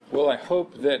Well, I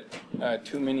hope that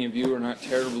too many of you are not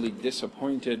terribly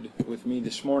disappointed with me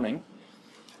this morning.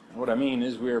 What I mean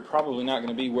is we are probably not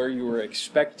going to be where you were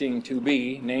expecting to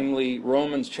be, namely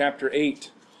Romans chapter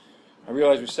 8. I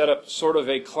realize we set up sort of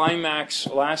a climax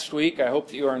last week. I hope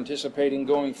that you are anticipating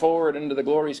going forward into the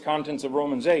glorious contents of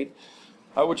Romans 8,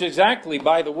 which is exactly,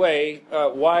 by the way,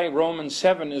 why Romans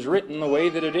 7 is written the way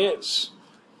that it is.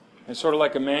 It's sort of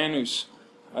like a man who's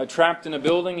trapped in a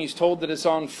building. He's told that it's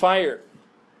on fire.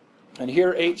 And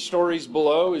here, 8 stories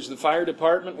below, is the fire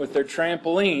department with their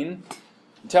trampoline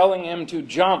telling him to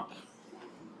jump.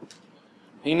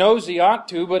 He knows he ought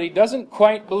to, but he doesn't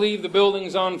quite believe the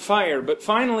building's on fire. But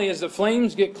finally, as the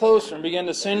flames get closer and begin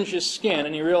to singe his skin,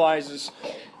 and he realizes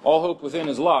all hope within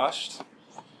is lost,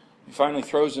 he finally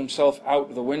throws himself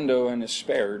out the window and is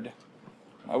spared,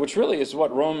 which really is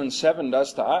what Romans 7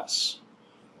 does to us.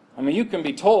 I mean, you can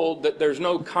be told that there's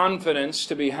no confidence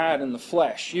to be had in the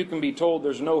flesh. You can be told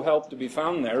there's no help to be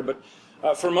found there. But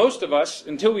for most of us,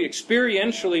 until we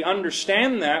experientially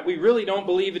understand that, we really don't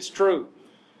believe it's true.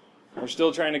 We're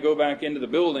still trying to go back into the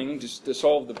building just to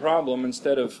solve the problem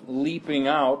instead of leaping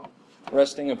out,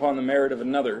 resting upon the merit of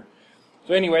another.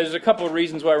 So anyway, there's a couple of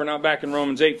reasons why we're not back in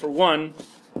Romans 8. For one,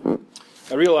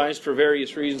 I realized for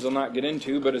various reasons I'll not get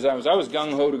into, but as I was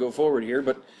gung-ho to go forward here,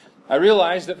 but I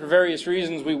realized that for various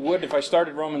reasons we would, if I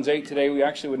started Romans 8 today, we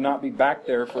actually would not be back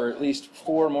there for at least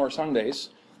 4 more Sundays.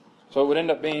 So it would end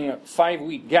up being a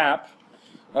 5-week gap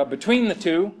between the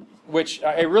two, which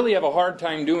I really have a hard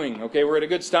time doing. Okay, we're at a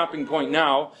good stopping point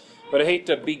now, but I hate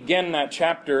to begin that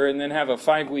chapter and then have a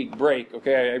 5-week break.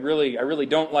 Okay, I really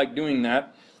don't like doing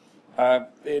that.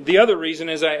 The other reason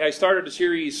is I started a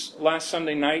series last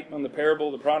Sunday night on the parable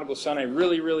of the prodigal son. I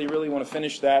really want to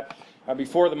finish that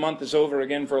before the month is over,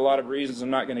 again, for a lot of reasons I'm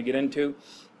not going to get into.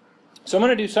 So I'm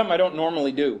going to do something I don't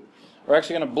normally do. We're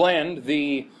actually going to blend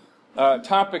the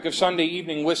topic of Sunday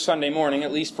evening with Sunday morning,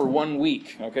 at least for 1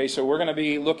 week. Okay, so we're going to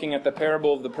be looking at the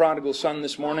parable of the prodigal son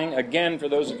this morning, again, for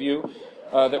those of you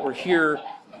that were here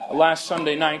last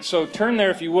Sunday night. So turn there,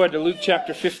 if you would, to Luke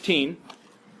chapter 15.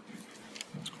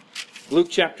 Luke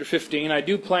chapter 15. I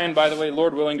do plan, by the way,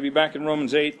 Lord willing, to be back in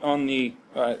Romans 8 on the,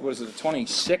 the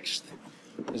 26th?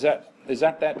 Is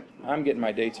that? I'm getting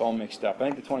my dates all mixed up. I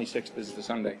think the 26th is the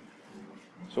Sunday.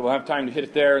 So we'll have time to hit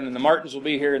it there, and then the Martins will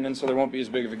be here, and then so there won't be as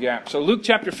big of a gap. So Luke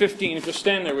chapter 15, if you'll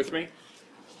stand there with me.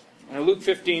 And Luke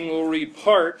 15, we'll read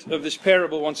part of this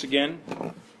parable once again,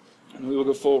 and we will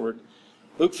go forward.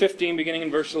 Luke 15, beginning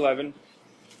in verse 11.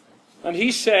 And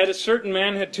he said, a certain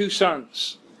man had 2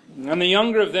 sons. And the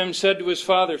younger of them said to his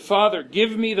father, Father,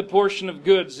 give me the portion of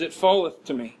goods that falleth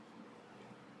to me.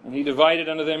 And he divided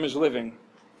unto them his living.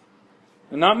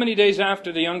 And not many days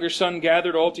after, the younger son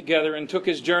gathered all together and took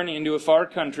his journey into a far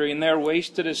country, and there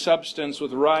wasted his substance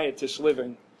with riotous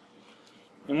living.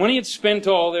 And when he had spent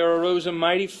all, there arose a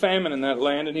mighty famine in that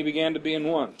land, and he began to be in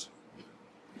want.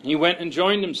 He went and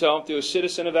joined himself to a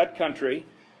citizen of that country,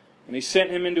 and he sent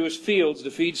him into his fields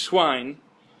to feed swine.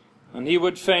 And he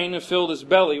would fain have filled his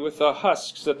belly with the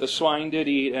husks that the swine did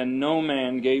eat, and no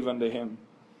man gave unto him.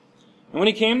 And when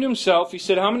he came to himself, he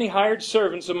said, How many hired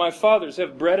servants of my father's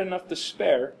have bread enough to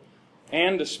spare,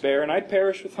 and I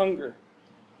perish with hunger?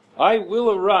 I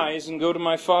will arise and go to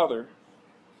my father,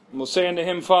 and will say unto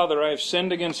him, Father, I have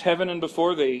sinned against heaven and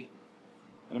before thee,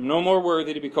 and am no more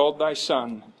worthy to be called thy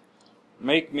son.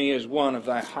 Make me as one of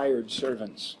thy hired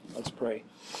servants. Let's pray.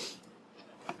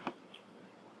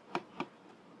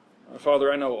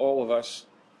 Father, I know all of us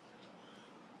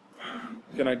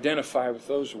can identify with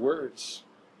those words.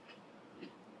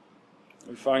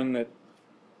 We find that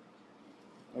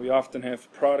we often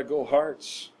have prodigal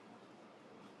hearts.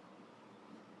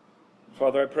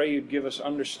 Father, I pray you'd give us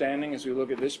understanding as we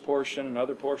look at this portion and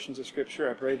other portions of Scripture.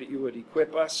 I pray that you would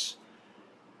equip us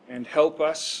and help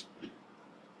us,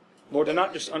 Lord, to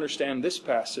not just understand this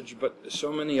passage, but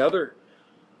so many other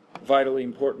vitally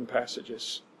important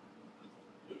passages.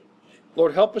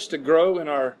 Lord, help us to grow in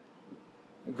our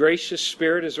gracious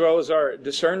spirit as well as our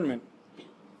discernment.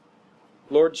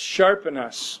 Lord, sharpen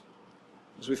us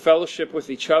as we fellowship with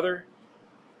each other,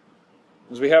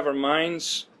 as we have our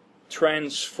minds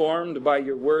transformed by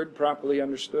your word properly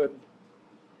understood,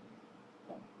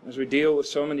 as we deal with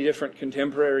so many different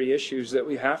contemporary issues that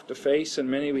we have to face and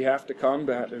many we have to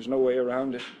combat. There's no way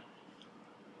around it.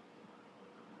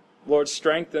 Lord,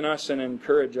 strengthen us and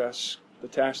encourage us, the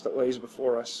task that lays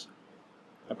before us.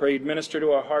 I pray you'd minister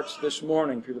to our hearts this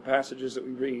morning through the passages that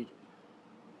we read.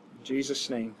 In Jesus'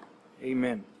 name.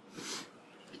 Amen.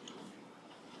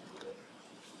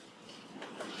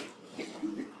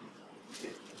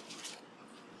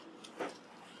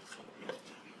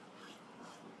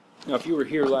 Now, if you were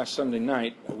here last Sunday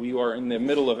night, we are in the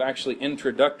middle of actually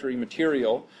introductory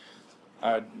material,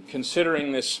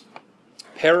 considering this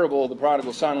parable of the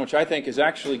prodigal son, which I think is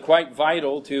actually quite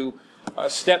vital to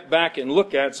step back and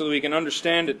look at so that we can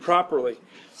understand it properly.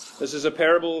 This is a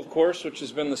parable, of course, which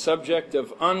has been the subject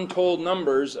of untold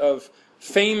numbers of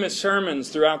famous sermons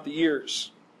throughout the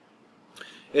years.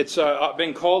 It's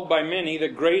been called by many the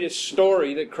greatest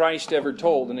story that Christ ever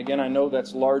told. And again, I know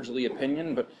that's largely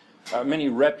opinion, but many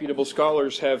reputable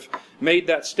scholars have made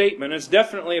that statement. It's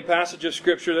definitely a passage of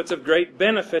Scripture that's of great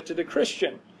benefit to the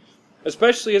Christian,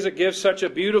 especially as it gives such a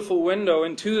beautiful window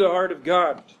into the heart of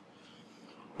God.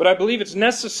 But I believe it's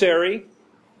necessary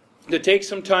to take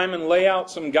some time and lay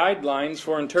out some guidelines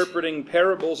for interpreting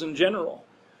parables in general.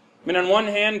 I mean, on one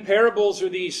hand, parables are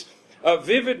these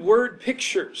vivid word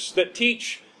pictures that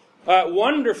teach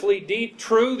wonderfully deep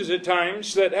truths at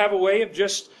times that have a way of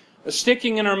just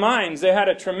sticking in our minds. They had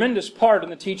a tremendous part in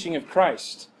the teaching of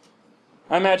Christ.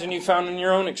 I imagine you found in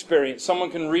your own experience, someone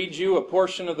can read you a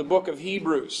portion of the book of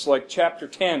Hebrews, like chapter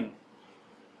 10.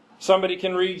 Somebody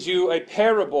can read you a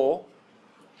parable,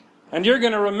 and you're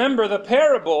going to remember the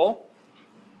parable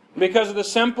because of the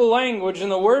simple language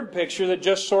and the word picture that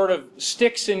just sort of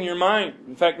sticks in your mind.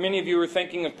 In fact, many of you are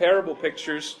thinking of parable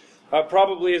pictures,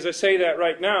 probably as I say that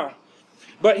right now.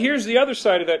 But here's the other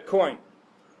side of that coin.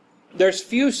 There's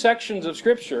few sections of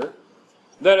Scripture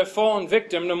that have fallen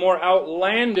victim to more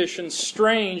outlandish and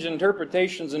strange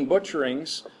interpretations and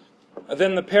butcherings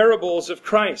than the parables of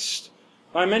Christ.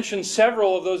 I mentioned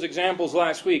several of those examples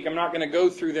last week. I'm not going to go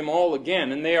through them all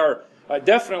again, and they are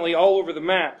definitely all over the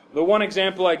map. The one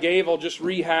example I gave, I'll just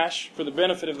rehash for the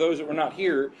benefit of those that were not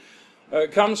here,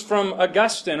 comes from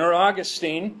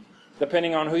Augustine,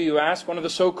 depending on who you ask, one of the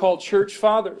so-called church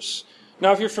fathers.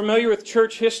 Now, if you're familiar with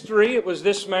church history, it was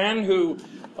this man who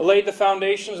laid the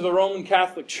foundations of the Roman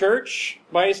Catholic Church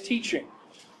by his teaching.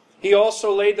 He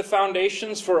also laid the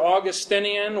foundations for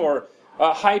Augustinian or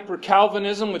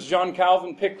hyper-Calvinism, which John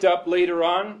Calvin picked up later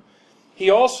on.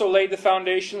 He also laid the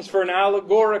foundations for an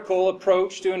allegorical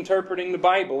approach to interpreting the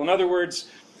Bible. In other words,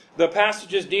 the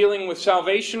passages dealing with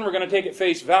salvation, we're going to take at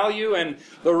face value, and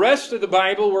the rest of the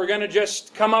Bible, we're going to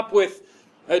just come up with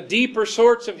deeper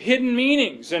sorts of hidden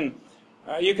meanings. And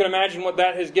you can imagine what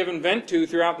that has given vent to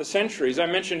throughout the centuries. I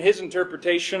mentioned his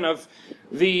interpretation of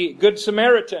the Good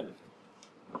Samaritan.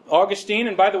 Augustine,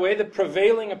 and by the way, the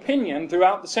prevailing opinion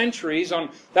throughout the centuries on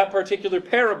that particular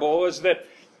parable is that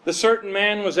the certain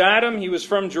man was Adam. He was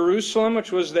from Jerusalem,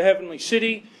 which was the heavenly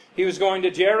city. He was going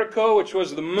to Jericho, which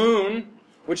was the moon,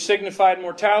 which signified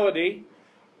mortality.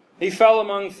 He fell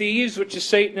among thieves, which is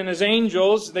Satan and his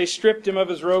angels. They stripped him of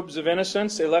his robes of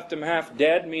innocence. They left him half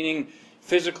dead, meaning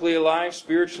physically alive,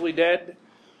 spiritually dead.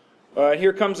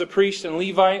 Here comes a priest and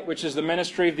Levite, which is the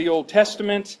ministry of the Old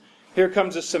Testament. Here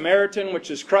comes a Samaritan, which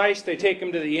is Christ. They take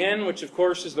him to the inn, which of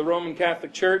course is the Roman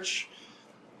Catholic Church,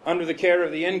 under the care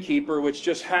of the innkeeper, which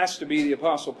just has to be the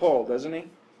Apostle Paul, doesn't he?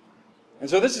 And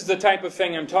so this is the type of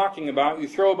thing I'm talking about. You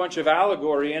throw a bunch of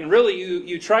allegory, and really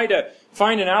you try to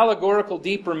find an allegorical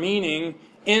deeper meaning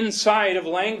inside of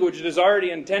language that is already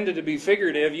intended to be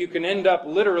figurative. You can end up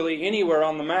literally anywhere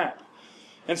on the map.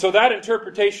 And so that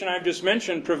interpretation I've just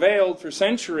mentioned prevailed for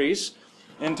centuries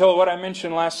until what I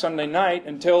mentioned last Sunday night,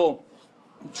 until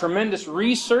tremendous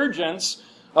resurgence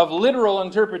of literal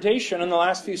interpretation in the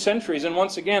last few centuries. And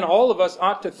once again, all of us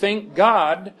ought to thank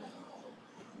God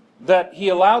that He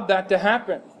allowed that to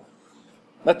happen.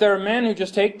 That there are men who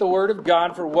just take the Word of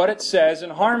God for what it says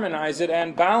and harmonize it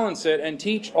and balance it and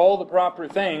teach all the proper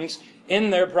things in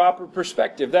their proper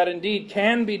perspective. That indeed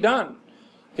can be done.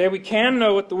 Okay, we can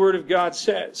know what the Word of God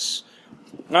says.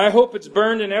 And I hope it's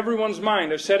burned in everyone's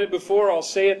mind. I've said it before, I'll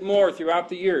say it more throughout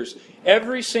the years.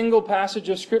 Every single passage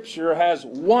of Scripture has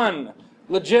one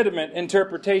legitimate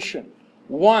interpretation.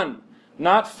 One.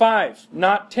 Not 5,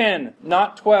 not 10,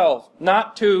 not 12,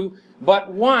 not 2, but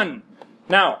one.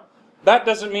 Now, that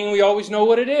doesn't mean we always know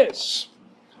what it is.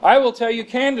 I will tell you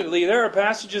candidly, there are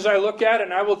passages I look at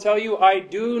and I will tell you I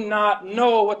do not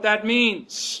know what that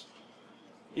means.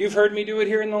 You've heard me do it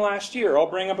here in the last year. I'll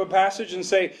bring up a passage and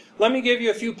say, let me give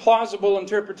you a few plausible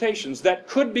interpretations. That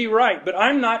could be right, but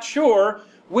I'm not sure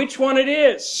which one it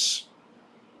is.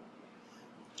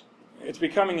 It's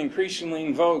becoming increasingly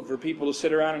in vogue for people to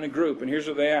sit around in a group, and here's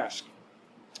what they ask.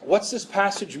 What's this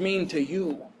passage mean to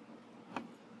you?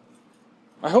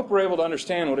 I hope we're able to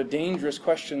understand what a dangerous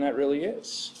question that really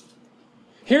is.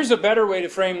 Here's a better way to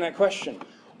frame that question.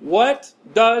 What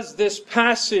does this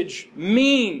passage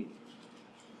mean?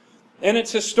 In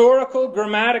its historical,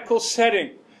 grammatical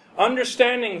setting,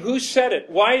 understanding who said it,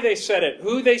 why they said it,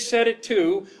 who they said it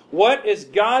to, what is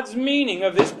God's meaning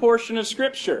of this portion of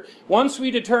Scripture. Once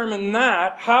we determine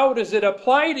that, how does it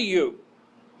apply to you?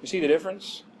 You see the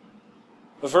difference?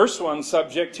 The first one's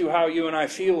subject to how you and I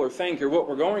feel or think or what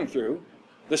we're going through.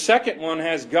 The second one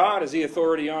has God as the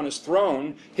authority on His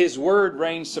throne. His Word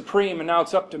reigns supreme, and now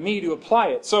it's up to me to apply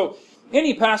it. So,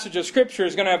 any passage of Scripture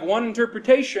is going to have one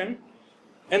interpretation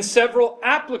and several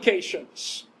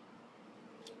applications.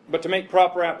 But to make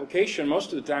proper application,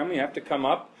 most of the time we have to come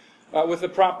up with the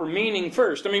proper meaning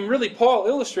first. I mean, really, Paul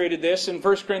illustrated this in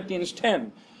 1 Corinthians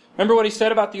 10. Remember what he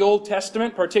said about the Old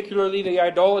Testament, particularly the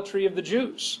idolatry of the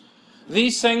Jews?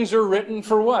 These things are written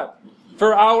for what?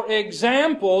 For our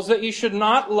examples, that ye should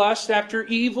not lust after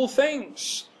evil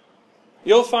things.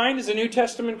 You'll find as a New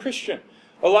Testament Christian,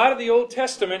 a lot of the Old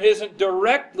Testament isn't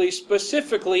directly,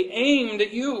 specifically aimed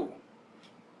at you.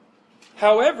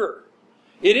 However,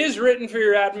 it is written for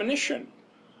your admonition.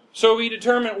 So we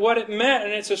determine what it meant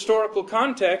in its historical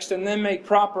context and then make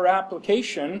proper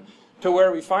application to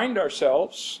where we find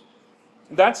ourselves.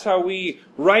 That's how we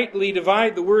rightly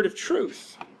divide the word of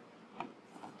truth.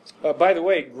 By the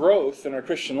way, growth in our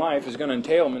Christian life is going to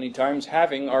entail many times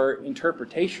having our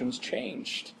interpretations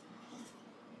changed.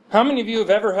 How many of you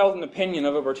have ever held an opinion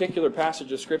of a particular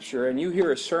passage of Scripture and you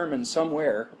hear a sermon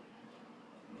somewhere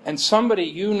and somebody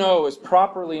you know is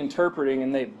properly interpreting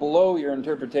and they blow your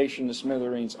interpretation to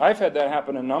smithereens? I've had that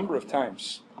happen a number of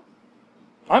times.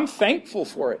 I'm thankful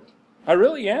for it. I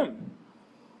really am.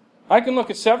 I can look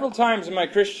at several times in my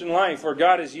Christian life where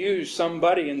God has used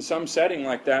somebody in some setting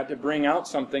like that to bring out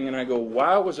something, and I go,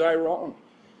 wow, was I wrong?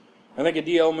 I think of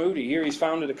D.L. Moody. Here he's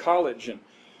founded a college, and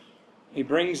he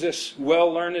brings this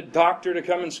well-learned doctor to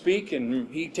come and speak,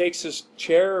 and he takes his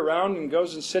chair around and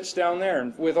goes and sits down there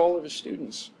and with all of his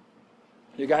students.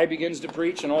 The guy begins to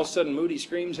preach, and all of a sudden Moody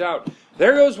screams out,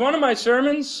 "There goes one of my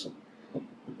sermons."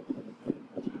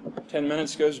 10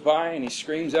 minutes goes by, and he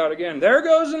screams out again, "There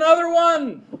goes another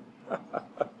one."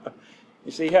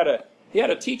 You see, he had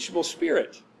a teachable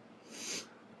spirit.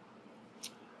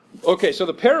 Okay, so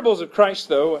the parables of Christ,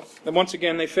 though, once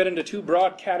again, they fit into two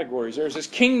broad categories. There's his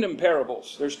kingdom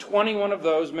parables. There's 21 of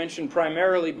those mentioned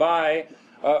primarily by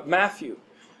Matthew.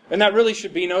 And that really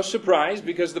should be no surprise,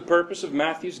 because the purpose of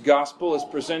Matthew's gospel is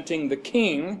presenting the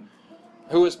king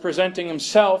who is presenting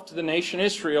himself to the nation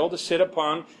Israel to sit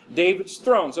upon David's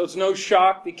throne. So it's no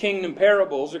shock the kingdom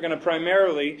parables are going to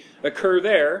primarily occur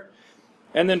there.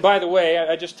 And then, by the way,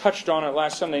 I just touched on it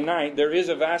last Sunday night, there is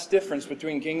a vast difference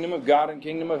between kingdom of God and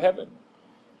kingdom of heaven.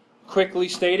 Quickly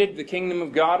stated, the kingdom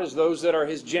of God is those that are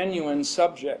His genuine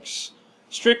subjects.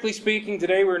 Strictly speaking,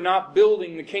 today we're not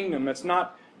building the kingdom. That's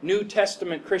not New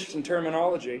Testament Christian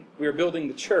terminology. We are building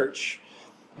the church.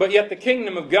 But yet the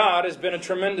kingdom of God has been a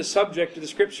tremendous subject to the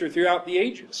Scripture throughout the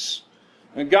ages.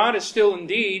 And God is still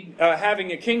indeed having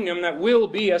a kingdom that will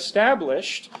be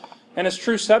established, and His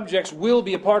true subjects will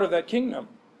be a part of that kingdom.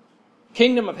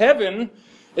 Kingdom of heaven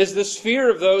is the sphere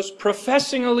of those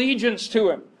professing allegiance to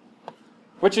Him,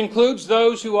 which includes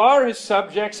those who are His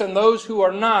subjects and those who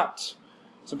are not.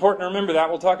 It's important to remember that.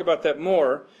 We'll talk about that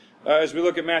more as we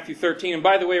look at Matthew 13. And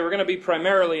by the way, we're going to be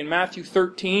primarily in Matthew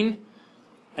 13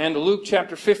 and Luke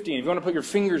chapter 15. If you want to put your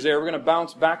fingers there, we're going to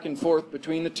bounce back and forth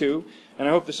between the two. And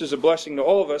I hope this is a blessing to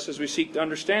all of us as we seek to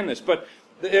understand this. But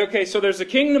okay, so there's the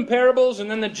kingdom parables and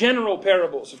then the general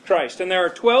parables of Christ. And there are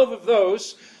 12 of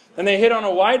those, and they hit on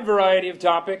a wide variety of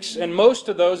topics, and most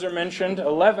of those are mentioned,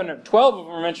 12 of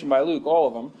them are mentioned by Luke, all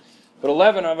of them, but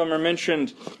 11 of them are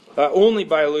mentioned only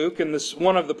by Luke, and this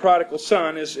one of the prodigal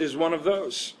son is one of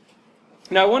those.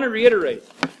 Now I want to reiterate,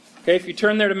 okay, if you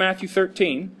turn there to Matthew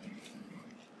 13,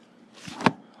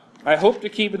 I hope to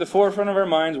keep at the forefront of our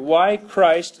minds why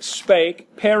Christ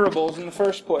spake parables in the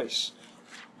first place.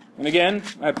 And again,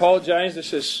 I apologize,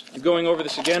 this is going over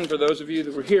this again for those of you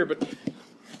that were here,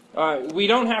 but we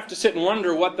don't have to sit and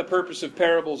wonder what the purpose of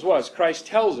parables was. Christ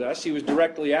tells us. He was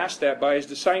directly asked that by His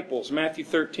disciples. Matthew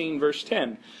 13, verse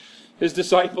 10. His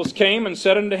disciples came and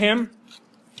said unto Him,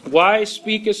 "Why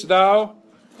speakest Thou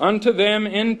unto them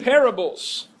in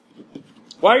parables?"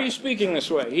 Why are you speaking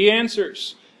this way? He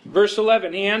answers. Verse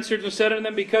 11, He answered and said unto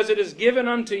them, "Because it is given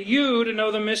unto you to know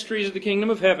the mysteries of the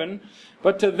kingdom of heaven,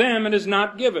 but to them it is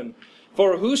not given.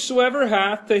 For whosoever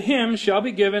hath, to him shall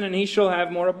be given, and he shall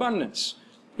have more abundance."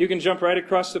 You can jump right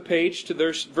across the page to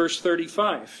verse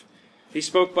 35. He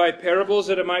spoke by parables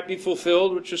that it might be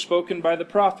fulfilled, which was spoken by the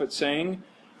prophet, saying,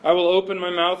 "I will open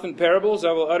my mouth in parables,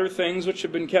 I will utter things which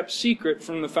have been kept secret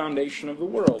from the foundation of the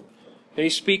world."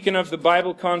 He's speaking of the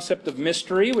Bible concept of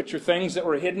mystery, which are things that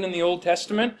were hidden in the Old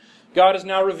Testament. God is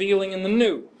now revealing in the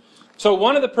New. So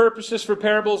one of the purposes for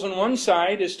parables on one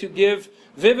side is to give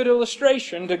vivid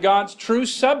illustration to God's true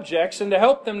subjects and to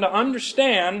help them to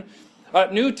understand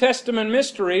New Testament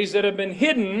mysteries that have been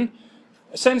hidden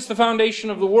since the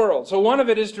foundation of the world. So one of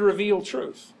it is to reveal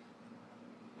truth.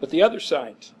 But the other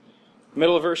side,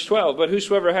 middle of verse 12, but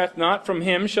whosoever hath not, from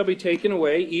him shall be taken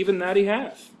away, even that he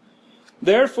hath.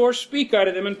 Therefore speak I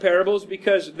to them in parables,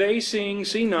 because they seeing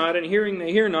see not, and hearing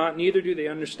they hear not, neither do they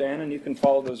understand. And you can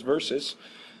follow those verses.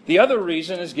 The other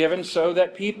reason is given so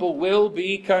that people will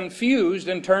be confused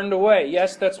and turned away.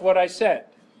 Yes, that's what I said.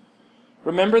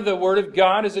 Remember, the Word of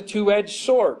God is a two-edged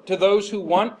sword. To those who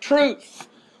want truth,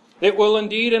 it will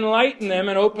indeed enlighten them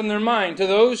and open their mind. To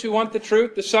those who want the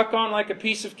truth to suck on like a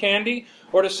piece of candy,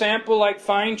 or to sample like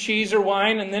fine cheese or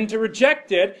wine, and then to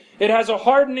reject it, it has a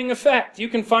hardening effect. You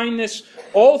can find this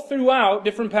all throughout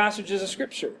different passages of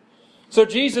Scripture. So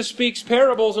Jesus speaks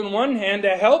parables on one hand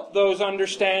to help those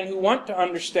understand who want to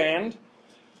understand,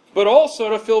 but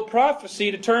also to fill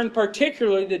prophecy to turn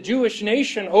particularly the Jewish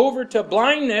nation over to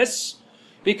blindness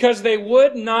because they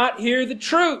would not hear the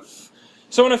truth.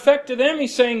 So in effect to them,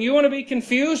 he's saying, you want to be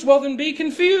confused? Well, then be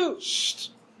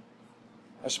confused.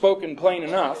 I've spoken plain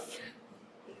enough.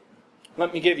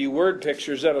 Let me give you word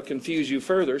pictures that'll confuse you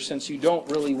further, since you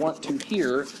don't really want to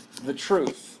hear the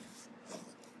truth.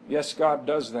 Yes, God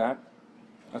does that.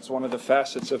 That's one of the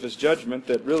facets of His judgment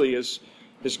that really is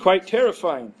quite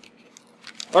terrifying.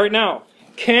 All right, now,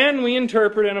 can we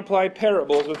interpret and apply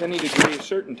parables with any degree of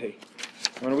certainty?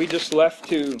 When we just left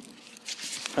to,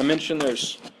 I mentioned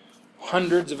there's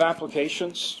hundreds of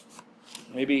applications,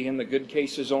 maybe in the good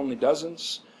cases only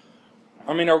dozens.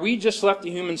 I mean, are we just left to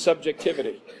human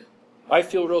subjectivity? I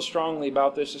feel real strongly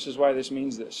about this. This is why this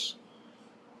means this.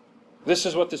 This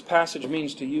is what this passage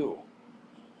means to you.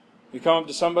 You come up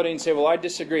to somebody and say, well, I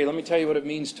disagree. Let me tell you what it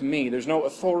means to me. There's no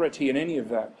authority in any of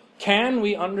that. Can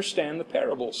we understand the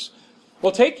parables?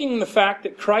 Well, taking the fact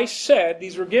that Christ said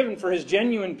these were given for His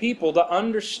genuine people to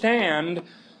understand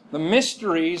the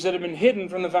mysteries that have been hidden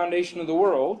from the foundation of the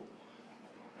world,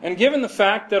 and given the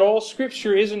fact that all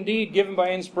Scripture is indeed given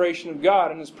by inspiration of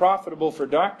God and is profitable for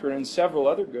doctrine and several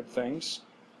other good things,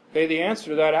 okay, the answer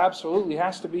to that absolutely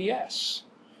has to be yes.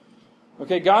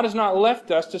 Okay, God has not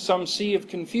left us to some sea of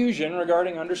confusion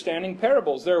regarding understanding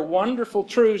parables. They're wonderful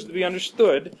truths to be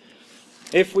understood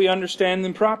if we understand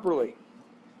them properly.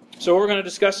 So what we're going to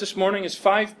discuss this morning is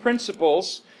 5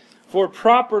 principles for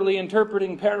properly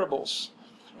interpreting parables.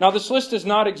 Now this list is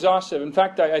not exhaustive. In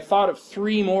fact, I thought of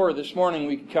 3 more this morning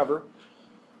we could cover.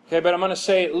 Okay, but I'm going to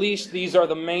say at least these are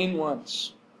the main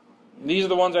ones. These are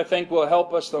the ones I think will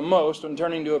help us the most when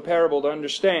turning to a parable to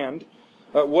understand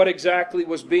what exactly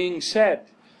was being said.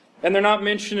 And they're not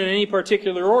mentioned in any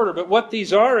particular order, but what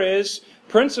these are is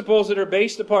principles that are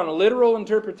based upon literal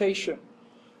interpretation,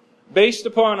 based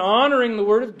upon honoring the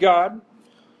Word of God,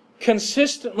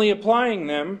 consistently applying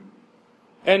them,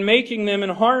 and making them in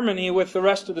harmony with the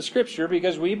rest of the Scripture,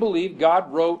 because we believe God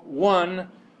wrote one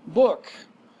book.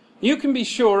 You can be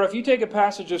sure if you take a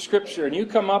passage of Scripture and you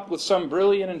come up with some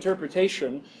brilliant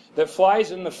interpretation that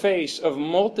flies in the face of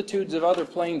multitudes of other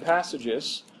plain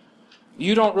passages,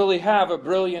 you don't really have a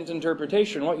brilliant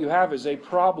interpretation. What you have is a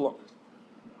problem.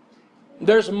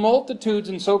 There's multitudes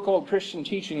in so-called Christian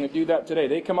teaching that do that today.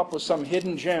 They come up with some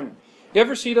hidden gem. You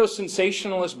ever see those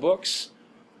sensationalist books?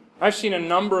 I've seen a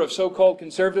number of so-called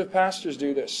conservative pastors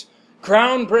do this.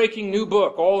 Groundbreaking new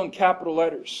book, all in capital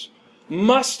letters.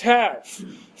 Must have.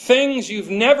 Things you've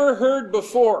never heard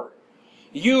before.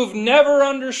 You've never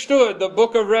understood the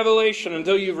book of Revelation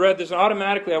until you've read this. And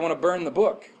automatically I want to burn the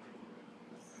book.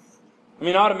 I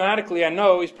mean, automatically I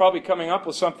know he's probably coming up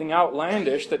with something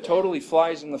outlandish that totally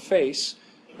flies in the face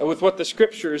with what the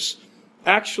Scriptures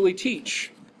actually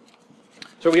teach.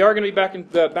 So we are going to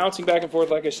be bouncing back and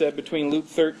forth, like I said, between Luke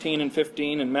 13 and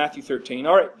 15 and Matthew 13.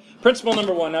 All right, principle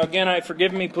number 1. Now again,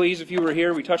 forgive me please if you were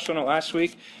here. We touched on it last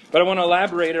week, but I want to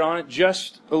elaborate on it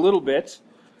just a little bit.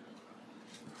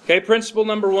 Okay, principle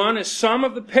number 1 is some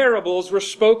of the parables were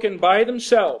spoken by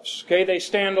themselves. Okay, they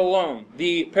stand alone.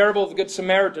 The parable of the Good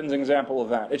Samaritan is an example of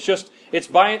that. It's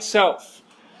by itself.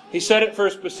 He said it for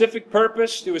a specific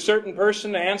purpose to a certain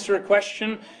person to answer a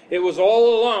question. It was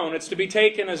all alone. It's to be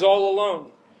taken as all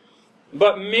alone.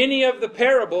 But many of the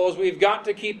parables we've got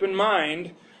to keep in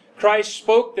mind, Christ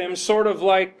spoke them sort of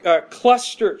like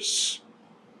clusters.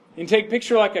 You can take a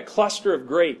picture like a cluster of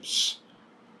grapes.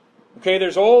 Okay,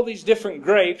 there's all these different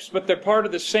grapes, but they're part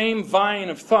of the same vine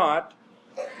of thought,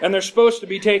 and they're supposed to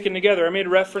be taken together. I made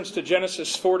reference to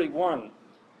Genesis 41.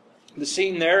 The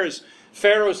scene there is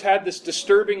Pharaoh's had this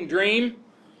disturbing dream,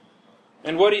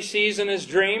 and what he sees in his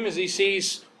dream is he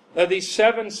sees these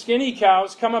 7 skinny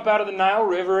cows come up out of the Nile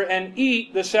River and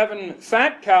eat the 7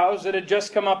 fat cows that had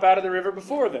just come up out of the river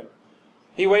before them.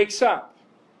 He wakes up.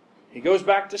 He goes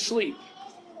back to sleep.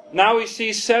 Now he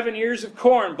sees 7 ears of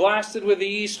corn blasted with the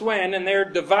east wind, and they're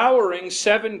devouring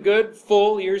 7 good,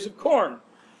 full ears of corn.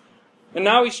 And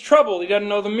now he's troubled. He doesn't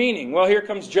know the meaning. Well, here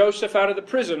comes Joseph out of the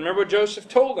prison. Remember what Joseph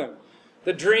told him?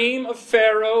 The dream of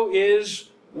Pharaoh is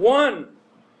one.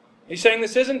 He's saying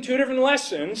this isn't 2 different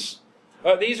lessons.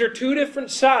 These are 2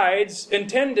 different sides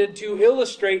intended to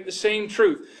illustrate the same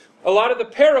truth. A lot of the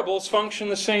parables function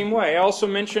the same way. I also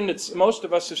mentioned, most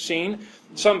of us have seen,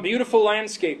 some beautiful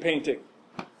landscape painting.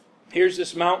 Here's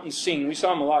this mountain scene. We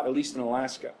saw them a lot, at least in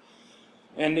Alaska.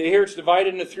 And here it's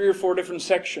divided into 3 or 4 different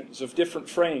sections of different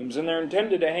frames. And they're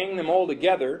intended to hang them all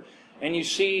together, and you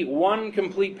see one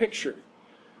complete picture.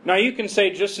 Now you can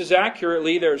say just as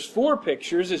accurately there's 4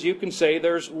 pictures as you can say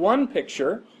there's 1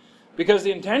 picture, because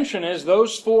the intention is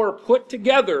those 4 put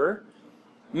together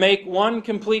make one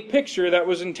complete picture that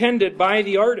was intended by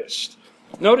the artist.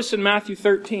 Notice in Matthew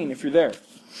 13, if you're there.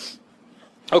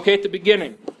 Okay, at the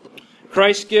beginning,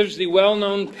 Christ gives the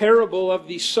well-known parable of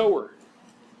the sower,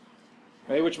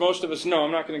 okay, which most of us know.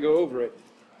 I'm not going to go over it.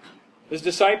 His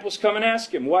disciples come and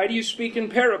ask him, "Why do you speak in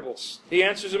parables?" He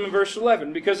answers them in verse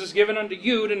 11, "Because it's given unto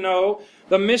you to know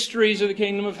the mysteries of the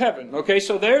kingdom of heaven." Okay,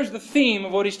 so there's the theme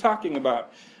of what he's talking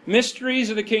about. Mysteries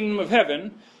of the kingdom of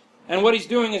heaven. And what he's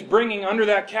doing is bringing under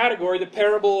that category the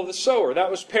parable of the sower.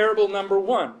 That was parable number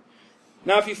 1.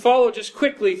 Now if you follow just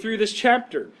quickly through this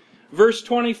chapter, verse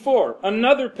 24,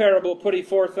 "Another parable put he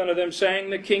forth unto them, saying,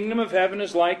 The kingdom of heaven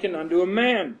is likened unto a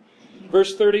man."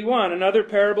 Verse 31, "Another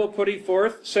parable put he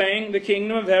forth, saying, The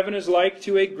kingdom of heaven is like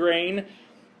to a grain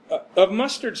of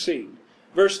mustard seed."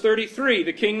 Verse 33,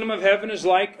 "The kingdom of heaven is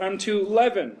like unto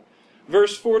leaven."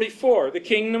 Verse 44, "The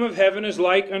kingdom of heaven is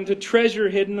like unto treasure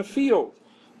hid in a field."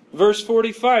 Verse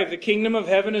 45, "The kingdom of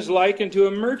heaven is like unto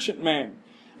a merchant man."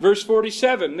 Verse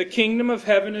 47, "The kingdom of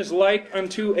heaven is like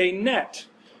unto a net."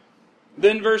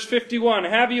 Then verse 51,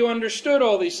 "Have you understood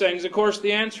all these things?" Of course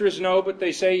the answer is no, but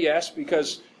they say yes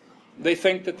because they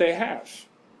think that they have.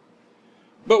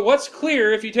 But what's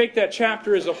clear, if you take that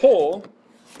chapter as a whole,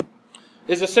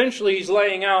 is essentially he's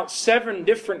laying out 7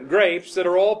 different grapes that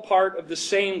are all part of the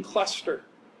same cluster.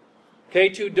 Okay,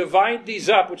 to divide these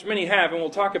up, which many have, and we'll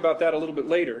talk about that a little bit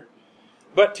later,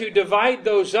 but to divide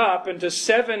those up into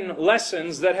 7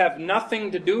 lessons that have nothing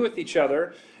to do with each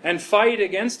other and fight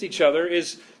against each other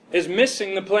is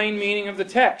missing the plain meaning of the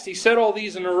text. He said all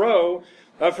these in a row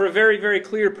for a very, very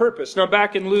clear purpose. Now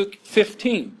back in Luke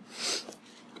 15.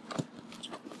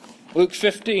 Luke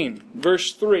 15,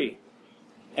 verse 3.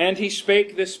 "And he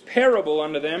spake this parable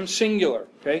unto them," singular,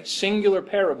 okay, singular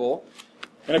parable.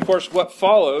 And of course what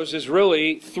follows is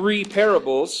really 3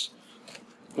 parables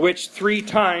which 3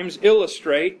 times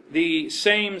illustrate the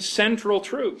same central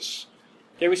truths.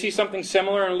 Okay, we see something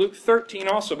similar in Luke 13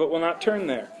 also, but we'll not turn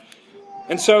there.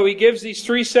 And so he gives these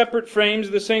 3 separate frames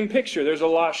of the same picture. There's a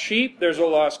lost sheep, there's a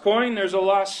lost coin, there's a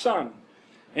lost son.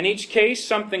 In each case,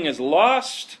 something is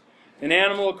lost, an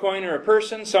animal, a coin, or a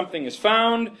person. Something is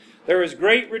found. There is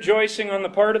great rejoicing on the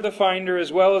part of the finder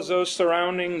as well as those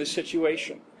surrounding the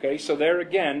situation. Okay, so there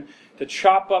again, to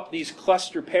chop up these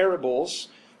cluster parables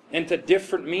into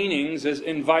different meanings is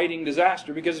inviting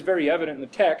disaster, because it's very evident in the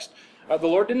text. The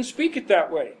Lord didn't speak it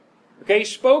that way. Okay, He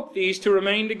spoke these to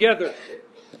remain together.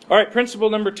 All right, principle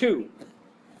number 2.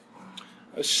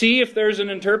 See if there's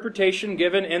an interpretation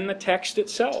given in the text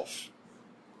itself.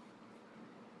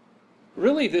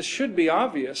 Really, this should be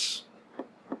obvious,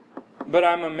 but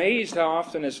I'm amazed how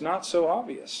often it's not so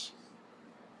obvious.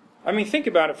 I mean, think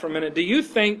about it for a minute. Do you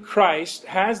think Christ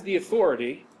has the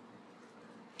authority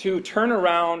to turn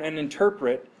around and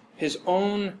interpret His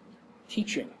own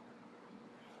teaching?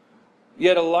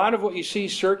 Yet a lot of what you see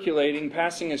circulating,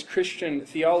 passing as Christian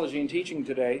theology and teaching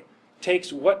today,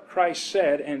 takes what Christ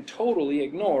said and totally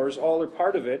ignores all or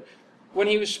part of it when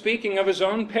He was speaking of His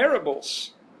own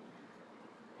parables.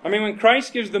 I mean, when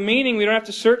Christ gives the meaning, we don't have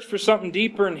to search for something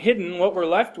deeper and hidden. What we're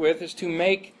left with is to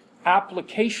make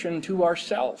application to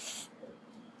ourselves.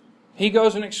 He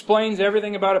goes and explains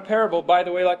everything about a parable, by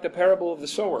the way, like the parable of the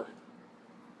sower.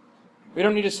 We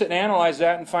don't need to sit and analyze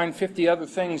that and find 50 other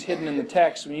things hidden in the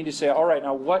text. We need to say, all right,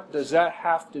 now what does that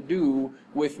have to do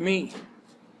with me?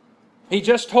 He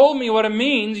just told me what it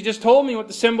means. He just told me what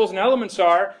the symbols and elements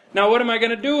are. Now what am I going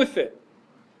to do with it?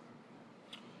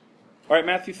 All right,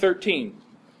 Matthew 13.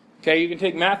 Okay, you can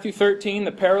take Matthew 13.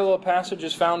 The parallel passage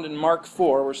is found in Mark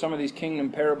 4, where some of these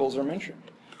kingdom parables are mentioned.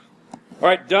 All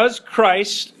right, does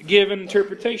Christ give an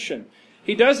interpretation?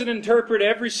 He doesn't interpret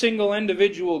every single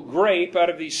individual grape out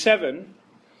of these 7.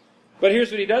 But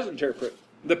here's what he does interpret.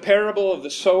 The parable of the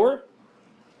sower,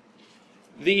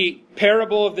 the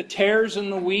parable of the tares in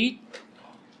the wheat,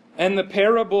 and the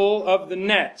parable of the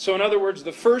net. So in other words,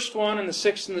 the first one and the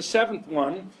sixth and the seventh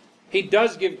one, he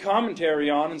does give commentary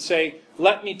on and say,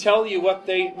 let me tell you what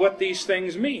these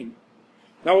things mean.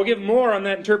 Now we'll give more on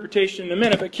that interpretation in a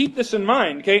minute, but keep this in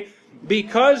mind, okay?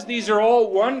 Because these are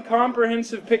all one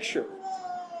comprehensive picture,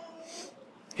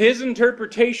 his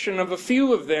interpretation of a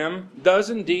few of them does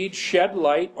indeed shed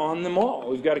light on them all.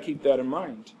 We've got to keep that in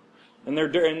mind. And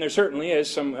there certainly is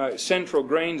some central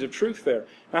grains of truth there.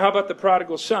 Now how about the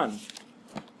prodigal son?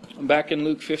 Back in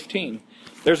Luke 15.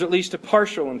 There's at least a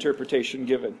partial interpretation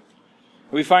given.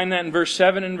 We find that in verse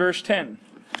 7 and verse 10.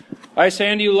 I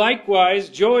say unto you likewise,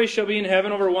 joy shall be in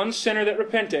heaven over one sinner that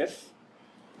repenteth,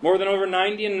 more than over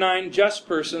 99 just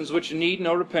persons which need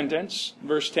no repentance.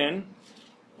 Verse 10.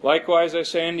 Likewise I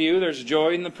say unto you, there's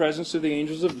joy in the presence of the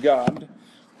angels of God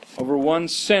over one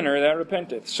sinner that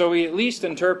repenteth. So he at least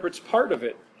interprets part of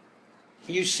it.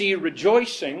 You see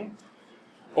rejoicing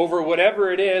over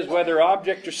whatever it is, whether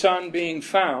object or son being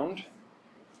found,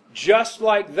 just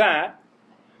like that.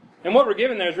 And what we're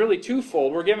given there is really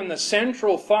twofold. We're given the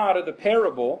central thought of the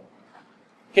parable.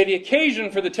 Okay, the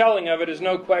occasion for the telling of it is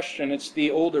no question, it's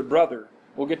the older brother.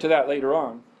 We'll get to that later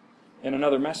on in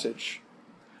another message.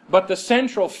 But the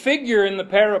central figure in the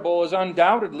parable is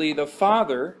undoubtedly the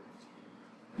father,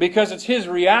 because it's his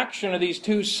reaction to these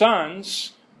two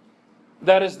sons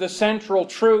that is the central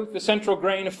truth, the central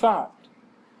grain of thought.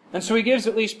 And so he gives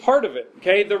at least part of it.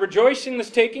 Okay, the rejoicing that's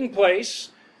taking place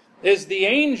is the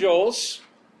angels,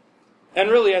 and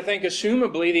really I think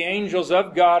assumably the angels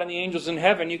of God and the angels in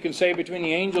heaven. You can say between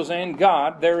the angels and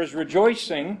God, there is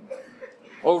rejoicing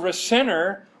over a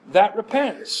sinner that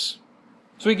repents.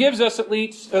 So he gives us at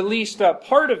least a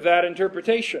part of that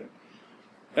interpretation.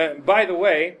 By the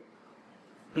way,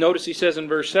 notice he says in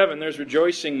verse 7, there's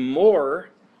rejoicing more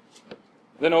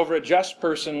than over a just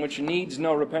person which needs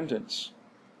no repentance.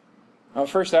 Now at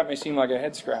first that may seem like a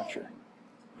head scratcher.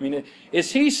 I mean,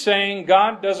 is he saying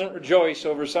God doesn't rejoice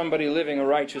over somebody living a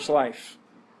righteous life?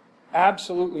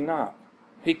 Absolutely not.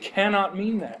 He cannot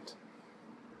mean that.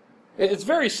 It's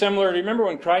very similar. Do you remember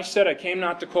when Christ said, I came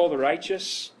not to call the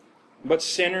righteous, but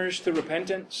sinners to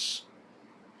repentance?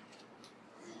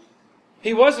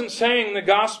 He wasn't saying the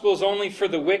gospel is only for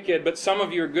the wicked, but some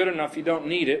of you are good enough you don't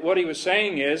need it. What he was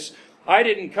saying is, I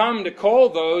didn't come to call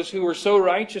those who were so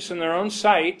righteous in their own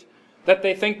sight that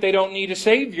they think they don't need a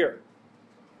Savior.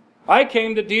 I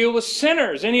came to deal with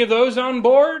sinners. Any of those on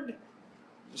board?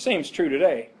 The same's true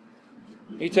today.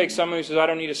 You take someone who says, I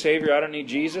don't need a Savior, I don't need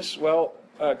Jesus. Well,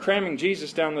 cramming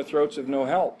Jesus down the throats of no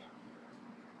help.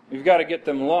 You've got to get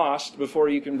them lost before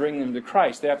you can bring them to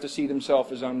Christ. They have to see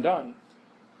themselves as undone.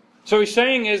 So he's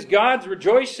saying is God's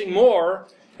rejoicing more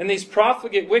in these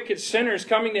profligate, wicked sinners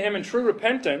coming to Him in true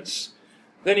repentance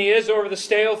than He is over the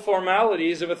stale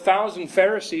formalities of 1,000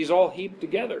 Pharisees all heaped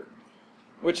together,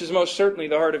 which is most certainly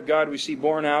the heart of God we see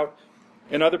borne out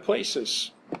in other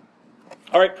places.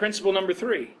 All right, principle number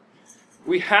 3.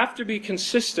 We have to be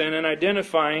consistent in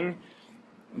identifying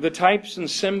the types and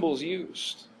symbols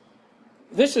used.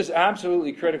 This is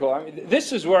absolutely critical. I mean,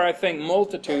 this is where I think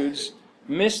multitudes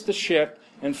miss the ship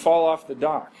and fall off the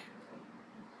dock.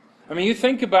 I mean, you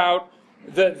think about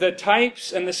the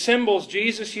types and the symbols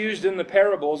Jesus used in the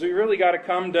parables, we really got to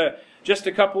come to just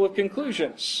a couple of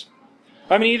conclusions.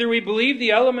 I mean, either we believe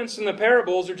the elements in the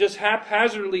parables are just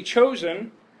haphazardly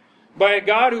chosen by a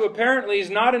God who apparently is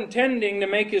not intending to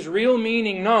make His real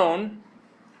meaning known,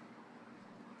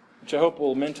 which I hope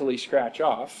we'll mentally scratch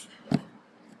off,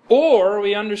 or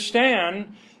we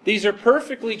understand these are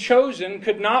perfectly chosen,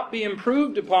 could not be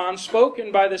improved upon,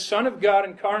 spoken by the Son of God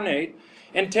incarnate,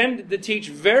 intended to teach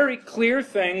very clear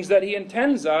things that He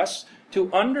intends us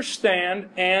to understand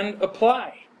and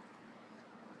apply.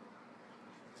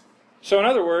 So in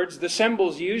other words, the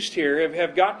symbols used here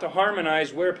have got to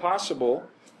harmonize where possible,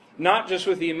 not just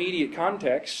with the immediate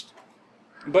context,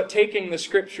 but taking the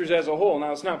Scriptures as a whole.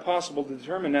 Now it's not possible to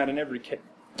determine that in every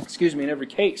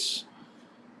case.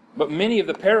 But many of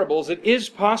the parables, it is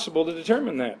possible to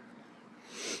determine that.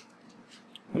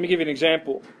 Let me give you an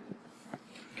example.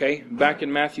 Okay, back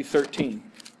in Matthew 13.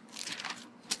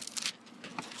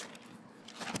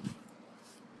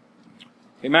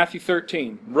 Okay, Matthew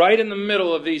 13. Right in the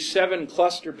middle of these 7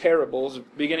 cluster parables,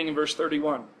 beginning in verse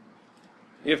 31.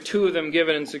 You have 2 of them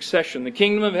given in succession. The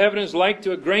kingdom of heaven is like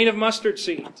to a grain of mustard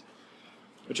seed,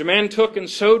 which a man took and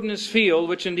sowed in his field,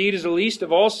 which indeed is the least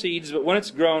of all seeds, but when it's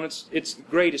grown, it's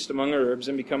greatest among herbs,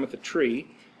 and becometh a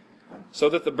tree, so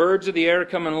that the birds of the air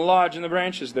come and lodge in the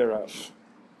branches thereof.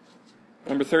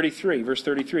 Number 33, verse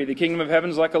 33. The kingdom of heaven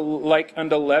is like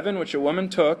unto leaven, which a woman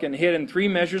took and hid in 3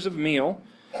 measures of meal,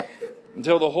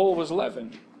 until the whole was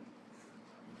leavened.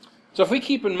 So if we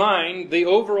keep in mind the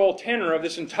overall tenor of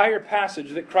this entire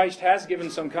passage that Christ has given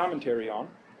some commentary on,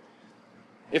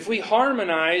 if we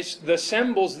harmonize the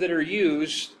symbols that are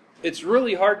used, it's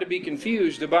really hard to be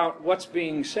confused about what's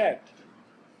being said.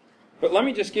 But let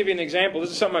me just give you an example.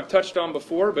 This is something I've touched on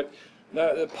before, but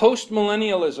the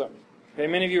post-millennialism. Okay,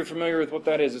 many of you are familiar with what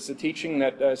that is. It's the teaching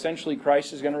that essentially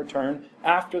Christ is going to return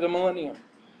after the millennium.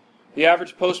 The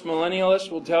average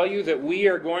post-millennialist will tell you that we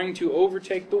are going to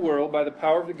overtake the world by the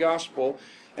power of the gospel,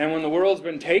 and when the world's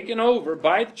been taken over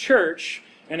by the church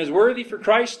and is worthy for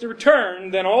Christ to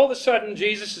return, then all of a sudden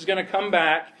Jesus is going to come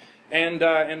back and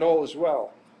all is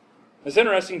well. It's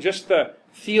interesting, just the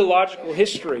theological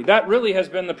history. That really has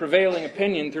been the prevailing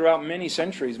opinion throughout many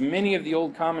centuries. Many of the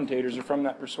old commentators are from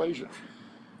that persuasion.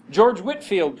 George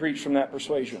Whitefield preached from that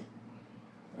persuasion.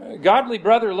 Godly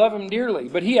brother, love him dearly,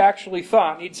 but he actually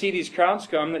thought he'd see these crowds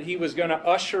come, that he was going to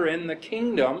usher in the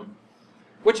kingdom,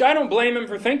 which I don't blame him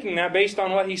for thinking that based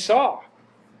on what he saw.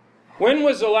 When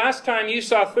was the last time you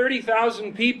saw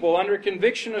 30,000 people under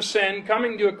conviction of sin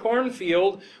coming to a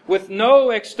cornfield with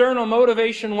no external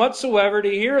motivation whatsoever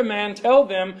to hear a man tell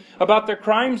them about their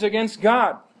crimes against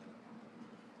God?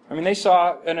 I mean, they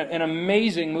saw an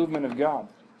amazing movement of God.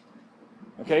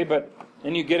 Okay, but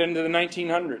then you get into the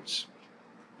 1900s.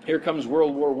 Here comes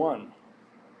World War I.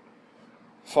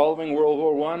 Following World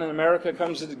War I in America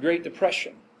comes the Great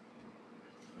Depression.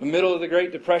 In the middle of the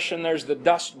Great Depression, there's the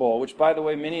Dust Bowl, which, by the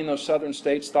way, many in those southern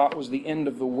states thought was the end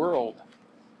of the world.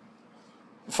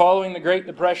 Following the Great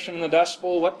Depression and the Dust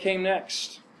Bowl, what came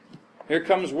next? Here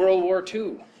comes World War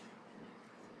II.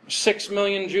 6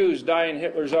 million Jews die in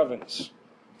Hitler's ovens.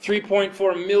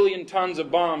 3.4 million tons of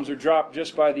bombs are dropped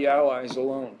just by the Allies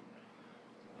alone.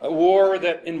 A war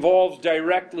that involves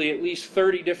directly at least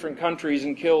 30 different countries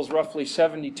and kills roughly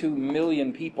 72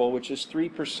 million people, which is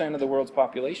 3% of the world's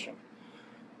population.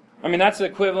 I mean, that's the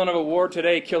equivalent of a war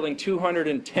today killing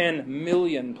 210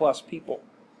 million plus people.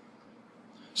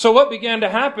 So what began to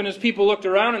happen is people looked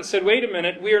around and said, wait a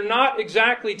minute, we are not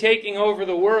exactly taking over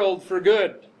the world for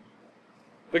good.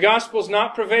 The gospel's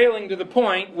not prevailing to the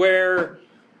point where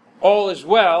all is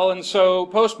well, and so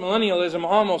postmillennialism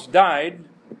almost died.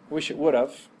 I wish it would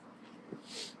have.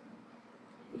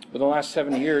 But the last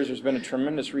 70 years, there's been a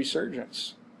tremendous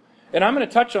resurgence. And I'm going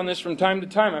to touch on this from time to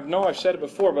time. I know I've said it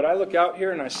before, but I look out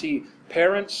here and I see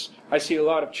parents, I see a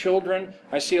lot of children,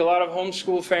 I see a lot of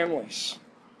homeschool families.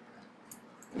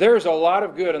 There's a lot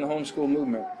of good in the homeschool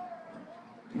movement.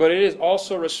 But it is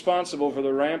also responsible for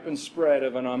the rampant spread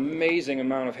of an amazing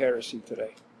amount of heresy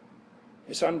today.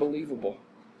 It's unbelievable.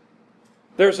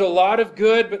 There's a lot of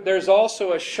good, but there's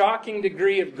also a shocking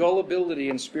degree of gullibility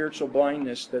and spiritual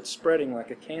blindness that's spreading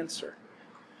like a cancer.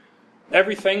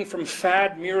 Everything from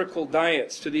fad miracle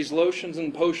diets to these lotions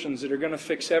and potions that are going to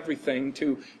fix everything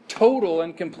to total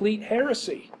and complete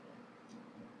heresy.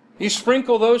 You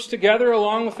sprinkle those together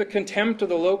along with the contempt of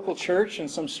the local church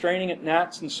and some straining at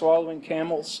gnats and swallowing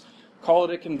camels, call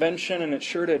it a convention, and it's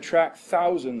sure to attract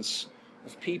thousands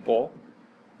of people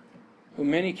who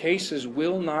in many cases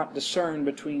will not discern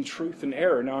between truth and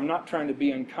error. Now, I'm not trying to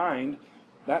be unkind.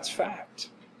 That's fact.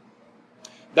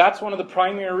 That's one of the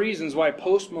primary reasons why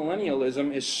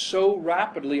postmillennialism is so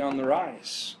rapidly on the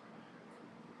rise.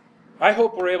 I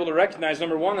hope we're able to recognize,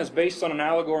 number one, it's based on an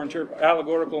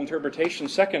allegorical interpretation.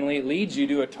 Secondly, it leads you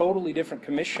to a totally different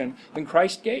commission than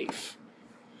Christ gave.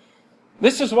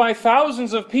 This is why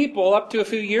thousands of people up to a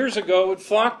few years ago would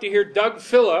flock to hear Doug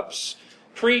Phillips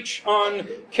preach on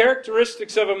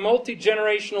characteristics of a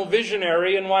multi-generational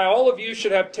visionary, and why all of you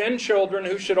should have 10 children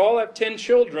who should all have 10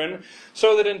 children,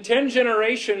 so that in 10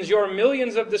 generations your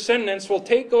millions of descendants will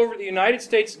take over the United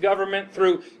States government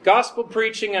through gospel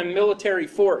preaching and military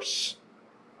force.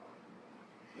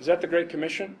 Is that the Great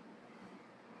Commission?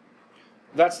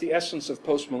 That's the essence of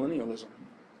postmillennialism.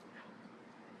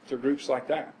 There are groups like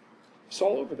that. It's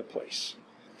all over the place.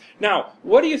 Now,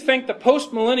 what do you think the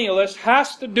postmillennialist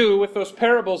has to do with those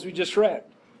parables we just read?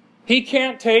 He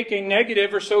can't take a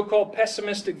negative or so-called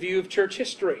pessimistic view of church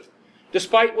history,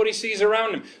 despite what he sees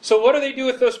around him. So what do they do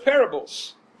with those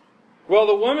parables? Well,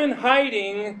 the woman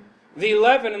hiding the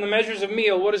leaven in the measures of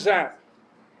meal, what is that?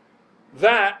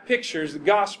 That pictures the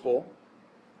gospel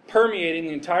permeating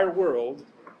the entire world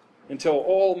until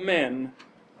all men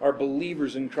are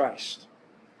believers in Christ.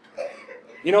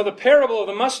 You know, the parable of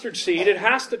the mustard seed, it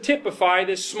has to typify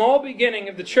this small beginning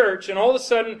of the church, and all of a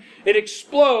sudden it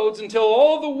explodes until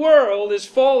all the world is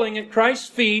falling at Christ's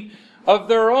feet of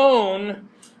their own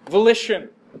volition.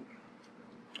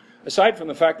 aside from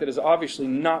the fact that it's obviously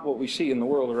not what we see in the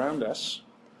world around us.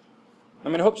 I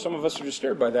mean, I hope some of us are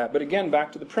disturbed by that. But again,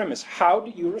 back to the premise. How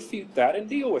do you refute that and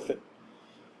deal with it?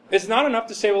 It's not enough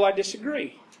to say, well, I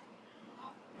disagree.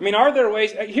 I mean, are there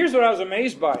ways? Here's what I was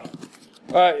amazed by.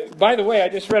 By the way, I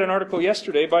just read an article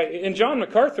yesterday in John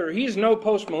MacArthur. He's no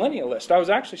post-millennialist. I was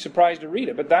actually surprised to read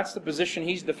it, but that's the position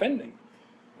he's defending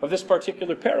of this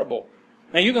particular parable.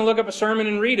 Now, you can look up a sermon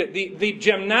and read it. The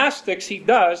gymnastics he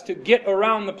does to get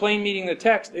around the plain meaning of the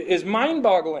text is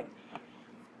mind-boggling.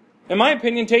 In my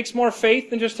opinion, takes more faith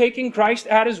than just taking Christ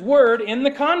at His word in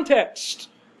the context.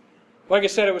 Like I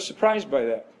said, I was surprised by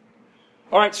that.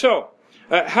 All right, so,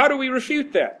 how do we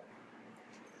refute that?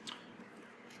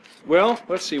 Well,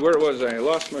 let's see, where was I? I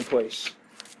lost my place.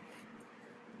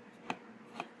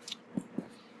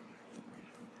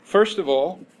 First of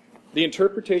all, the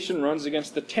interpretation runs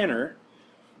against the tenor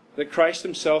that Christ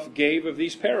Himself gave of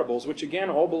these parables, which again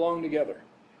all belong together.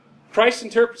 Christ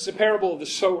interprets the parable of the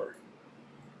sower.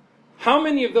 How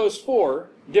many of those 4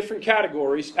 different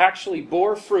categories actually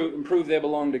bore fruit and proved they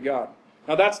belong to God?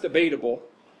 Now that's debatable,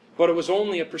 but it was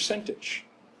only a percentage.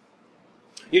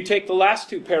 You take the last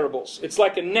 2 parables. It's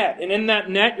like a net, and in that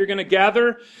net you're going to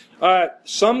gather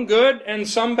some good and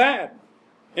some bad.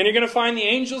 And you're going to find the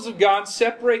angels of God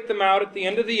separate them out at the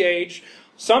end of the age.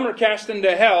 Some are cast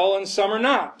into hell and some are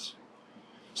not.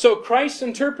 So Christ's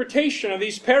interpretation of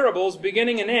these parables,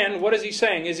 beginning and end, what is He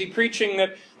saying? Is He preaching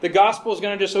that the gospel is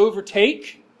going to just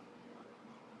overtake?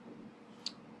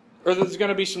 Or that there's going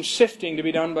to be some sifting to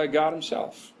be done by God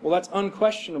Himself? Well, that's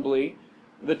unquestionably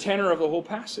the tenor of the whole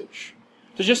passage.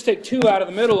 To just take 2 out of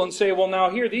the middle and say, well, now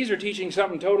here, these are teaching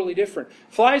something totally different,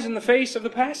 flies in the face of the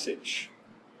passage.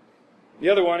 The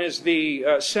other one is the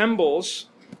symbols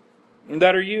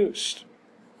that are used.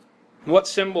 What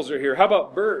symbols are here? How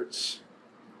about birds?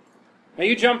 Now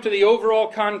you jump to the overall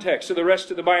context of the rest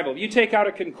of the Bible. If you take out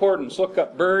a concordance, look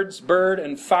up birds, bird,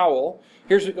 and fowl,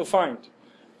 here's what you'll find.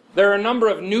 There are a number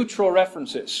of neutral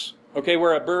references, okay,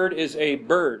 where a bird is a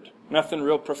bird. Nothing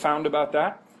real profound about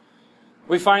that.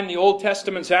 We find the Old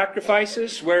Testament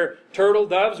sacrifices where turtle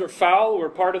doves or fowl were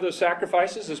part of those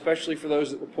sacrifices, especially for those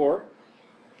that were poor.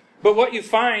 But what you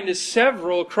find is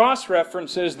several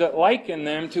cross-references that liken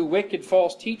them to wicked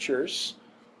false teachers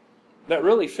that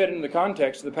really fit into the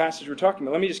context of the passage we're talking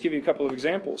about. Let me just give you a couple of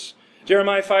examples.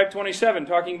 Jeremiah 5:27,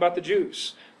 talking about the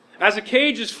Jews. As a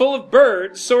cage is full of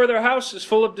birds, so are their houses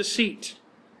full of deceit.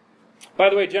 By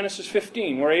the way, Genesis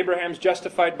 15, where Abraham's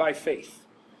justified by faith.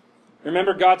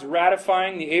 Remember, God's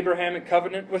ratifying the Abrahamic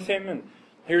covenant with him, and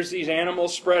here's these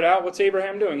animals spread out. What's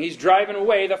Abraham doing? He's driving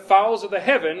away the fowls of the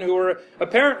heaven, who are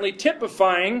apparently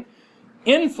typifying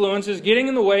influences getting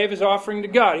in the way of his offering to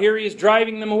God. Here he is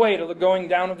driving them away to the going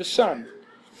down of the sun.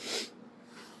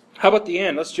 How about the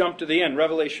end? Let's jump to the end.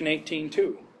 Revelation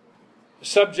 18:2. The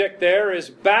subject there is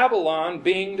Babylon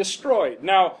being destroyed.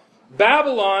 Now,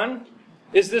 Babylon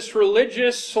is this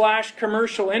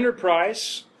religious/commercial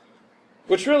enterprise,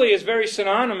 which really is very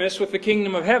synonymous with the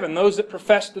kingdom of heaven, those that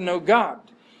profess to know God.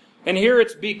 And here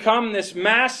it's become this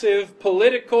massive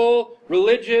political,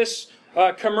 religious,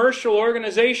 commercial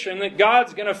organization that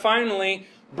God's going to finally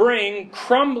bring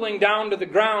crumbling down to the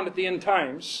ground at the end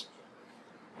times.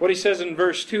 What He says in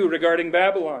verse 2 regarding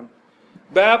Babylon.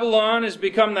 Babylon has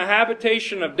become the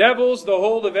habitation of devils, the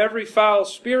hold of every foul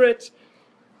spirit,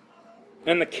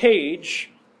 and the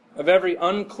cage of every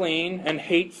unclean and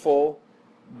hateful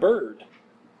bird.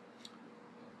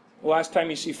 The last time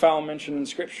you see foul mentioned in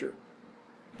Scripture,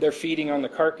 they're feeding on the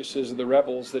carcasses of the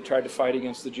rebels that tried to fight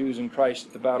against the Jews in Christ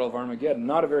at the Battle of Armageddon.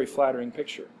 Not a very flattering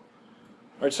picture.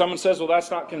 All right, someone says, well, that's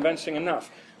not convincing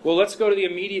enough. Well, let's go to the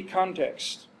immediate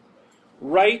context.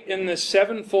 Right in the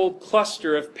sevenfold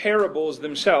cluster of parables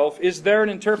themselves, is there an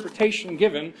interpretation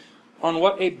given on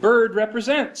what a bird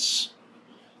represents?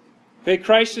 Okay,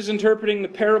 Christ is interpreting the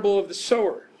parable of the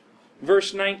sower.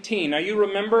 Verse 19. Now you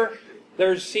remember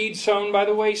there's seed sown by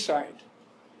the wayside.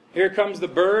 Here comes the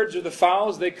birds or the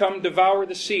fowls, they come devour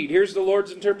the seed. Here's the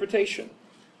Lord's interpretation.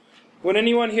 When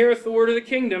anyone heareth the word of the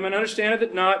kingdom and understandeth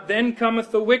it not, then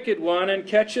cometh the wicked one and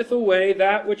catcheth away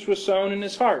that which was sown in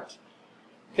his heart.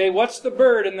 Okay, what's the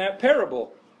bird in that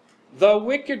parable? The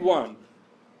wicked one.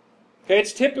 Okay,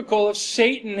 it's typical of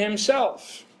Satan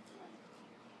himself.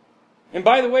 And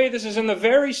by the way, this is in the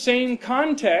very same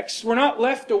context. We're not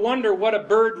left to wonder what a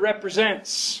bird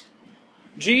represents.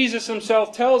 Jesus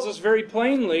Himself tells us very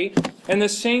plainly in the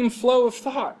same flow of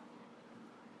thought.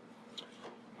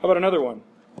 How about another one?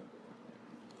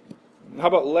 How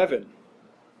about leaven?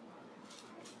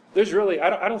 I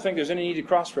don't think there's any need to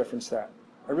cross-reference that.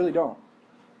 I really don't.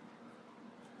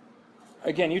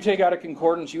 Again, you take out a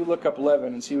concordance, you look up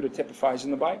leaven and see what it typifies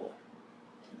in the Bible.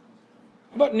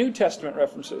 How about New Testament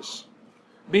references?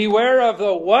 Beware of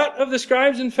the what of the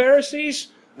scribes and Pharisees?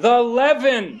 The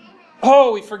leaven.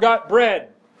 Oh, we forgot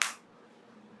bread.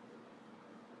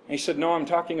 And he said, no, I'm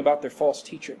talking about their false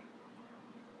teaching.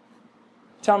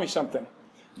 Tell me something.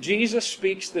 Jesus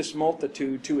speaks this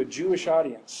multitude to a Jewish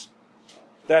audience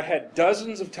that had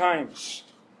dozens of times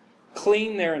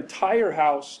cleaned their entire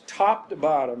house, top to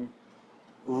bottom,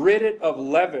 rid it of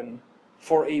leaven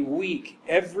for a week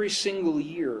every single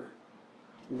year.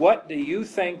 What do you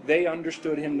think they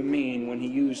understood him to mean when he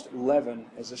used leaven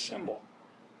as a symbol?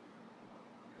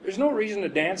 There's no reason to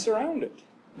dance around it.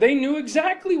 They knew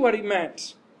exactly what he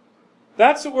meant.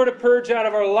 That's what we're to purge out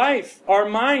of our life, our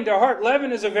mind, our heart.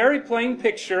 Leaven is a very plain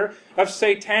picture of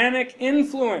satanic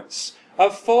influence,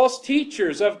 of false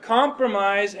teachers, of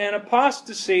compromise and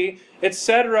apostasy,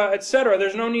 etc., etc.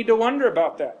 There's no need to wonder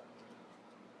about that.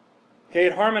 Okay,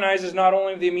 it harmonizes not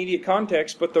only the immediate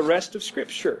context, but the rest of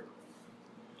Scripture.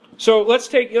 So let's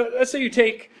say you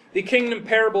take the kingdom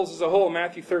parables as a whole,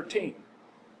 Matthew 13.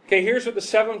 Okay, here's what the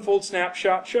sevenfold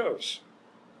snapshot shows.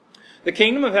 The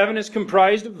kingdom of heaven is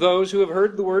comprised of those who have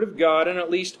heard the word of God and at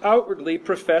least outwardly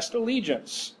professed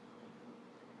allegiance.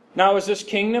 Now, as this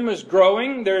kingdom is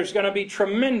growing, there's going to be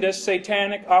tremendous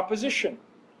satanic opposition.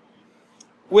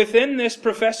 Within this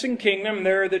professing kingdom,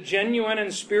 there are the genuine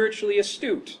and spiritually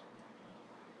astute.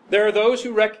 There are those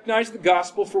who recognize the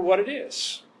gospel for what it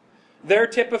is. They're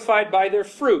typified by their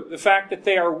fruit, the fact that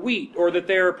they are wheat or that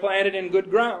they are planted in good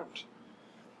ground.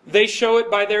 They show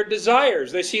it by their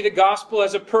desires. They see the gospel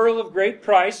as a pearl of great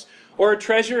price or a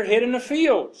treasure hid in a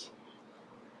field.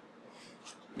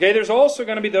 Okay, there's also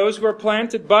going to be those who are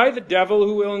planted by the devil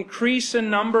who will increase in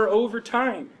number over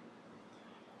time.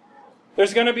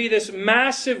 There's going to be this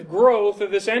massive growth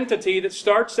of this entity that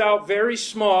starts out very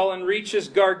small and reaches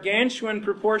gargantuan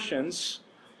proportions.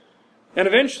 And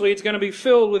eventually it's going to be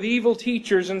filled with evil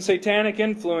teachers and satanic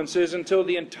influences until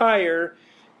the entire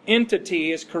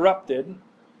entity is corrupted.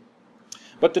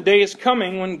 But the day is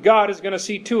coming when God is going to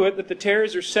see to it that the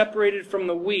tares are separated from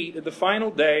the wheat at the final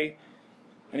day,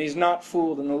 and He's not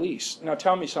fooled in the least. Now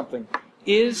tell me something.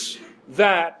 Is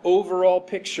that overall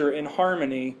picture in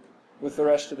harmony with the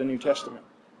rest of the New Testament?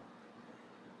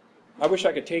 I wish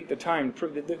I could take the time to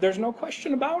prove that. There's no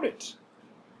question about it.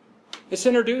 It's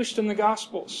introduced in the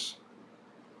Gospels.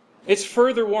 It's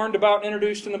further warned about,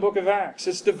 introduced in the book of Acts.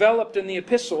 It's developed in the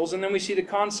epistles, and then we see the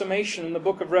consummation in the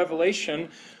book of Revelation.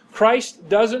 Christ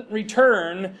doesn't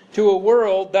return to a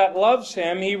world that loves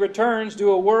Him. He returns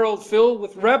to a world filled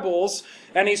with rebels,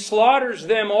 and He slaughters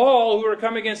them all who are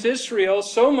come against Israel,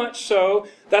 so much so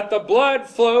that the blood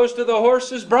flows to the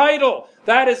horse's bridle.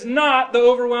 That is not the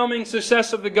overwhelming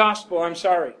success of the gospel, I'm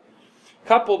sorry.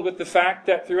 Coupled with the fact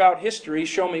that throughout history,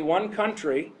 show me one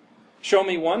country, show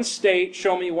me one state,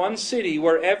 show me one city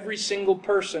where every single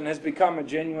person has become a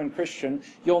genuine Christian,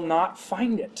 you'll not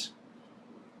find it.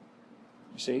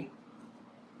 You see?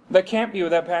 That can't be what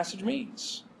that passage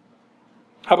means.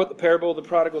 How about the parable of the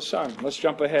prodigal son? Let's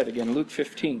jump ahead again. Luke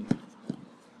 15.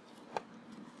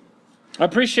 I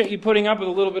appreciate you putting up with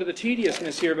a little bit of the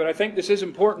tediousness here, but I think this is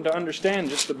important to understand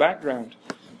just the background.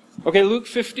 Okay, Luke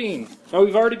 15. Now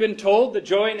we've already been told the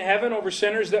joy in heaven over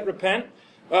sinners that repent.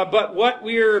 But what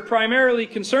we're primarily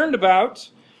concerned about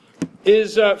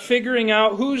is figuring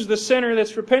out who's the sinner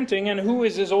that's repenting and who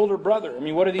is his older brother. I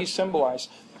mean, what do these symbolize?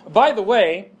 By the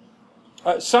way,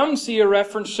 some see a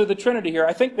reference to the Trinity here.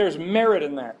 I think there's merit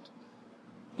in that.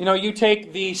 You know, you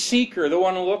take the seeker, the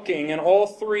one looking, and all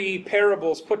three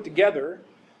parables put together.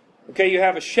 Okay, you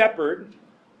have a shepherd,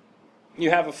 you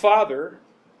have a father,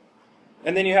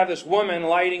 and then you have this woman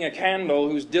lighting a candle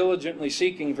who's diligently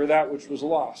seeking for that which was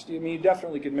lost. I mean, you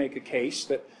definitely could make a case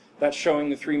that that's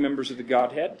showing the three members of the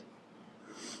Godhead.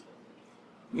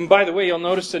 And by the way, you'll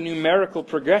notice a numerical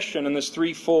progression in this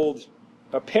threefold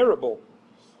parable.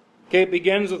 Okay, it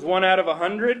begins with 1 out of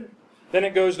 100, then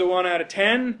it goes to 1 out of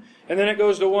 10, and then it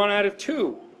goes to 1 out of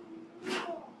 2.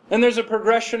 And there's a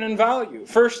progression in value.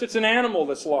 First, it's an animal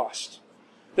that's lost.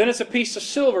 Then it's a piece of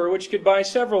silver, which could buy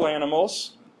several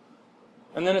animals.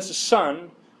 And then it's a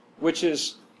son, which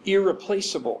is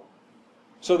irreplaceable.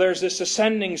 So there's this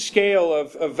ascending scale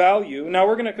of value. Now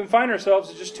we're going to confine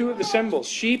ourselves to just two of the symbols,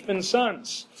 sheep and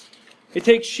sons. It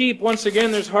takes sheep, once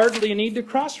again, there's hardly a need to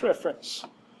cross-reference.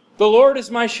 The Lord is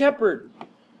my shepherd.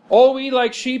 All we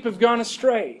like sheep have gone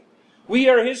astray. We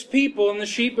are His people and the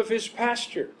sheep of His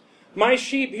pasture. My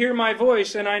sheep hear my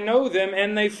voice, and I know them,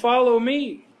 and they follow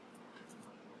me.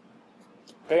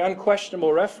 Okay,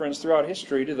 unquestionable reference throughout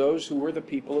history to those who were the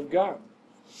people of God.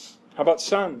 How about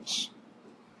sons?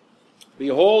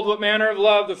 Behold, what manner of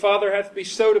love the Father hath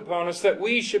bestowed upon us, that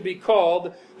we should be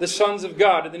called the sons of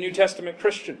God, to the New Testament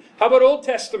Christian. How about Old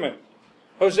Testament?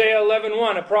 Hosea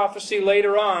 11:1, a prophecy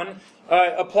later on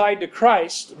applied to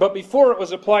Christ. But before it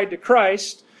was applied to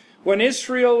Christ, when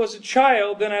Israel was a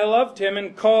child, then I loved him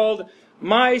and called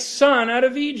my son out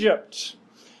of Egypt.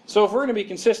 So if we're going to be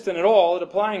consistent at all at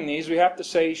applying these, we have to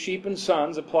say sheep and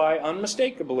sons apply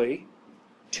unmistakably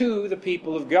to the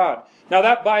people of God. Now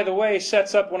that, by the way,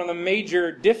 sets up one of the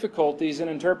major difficulties in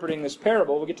interpreting this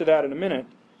parable. We'll get to that in a minute.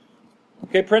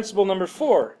 Okay, principle number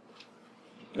 4.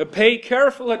 Pay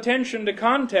careful attention to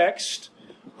context,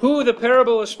 who the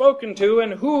parable is spoken to,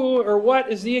 and who or what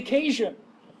is the occasion.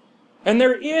 And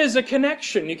there is a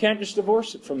connection. You can't just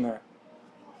divorce it from that.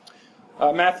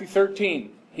 Matthew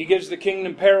 13. He gives the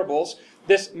kingdom parables.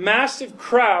 This massive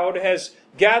crowd has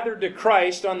gathered to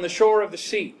Christ on the shore of the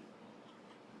sea.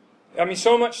 I mean,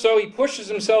 so much so he pushes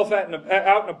himself out in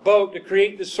a boat to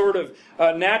create this sort of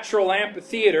natural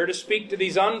amphitheater to speak to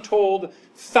these untold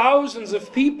thousands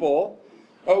of people,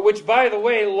 which, by the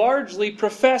way, largely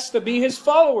profess to be his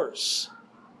followers.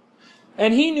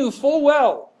 And he knew full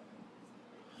well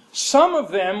some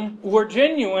of them were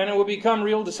genuine and would become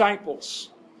real disciples.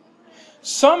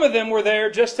 Some of them were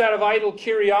there just out of idle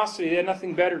curiosity. They had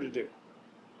nothing better to do.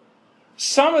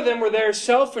 Some of them were there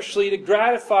selfishly to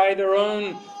gratify their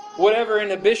own whatever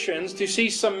inhibitions, to see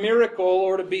some miracle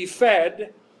or to be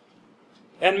fed.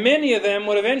 And many of them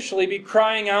would eventually be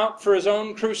crying out for his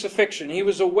own crucifixion. He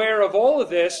was aware of all of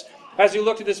this as he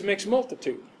looked at this mixed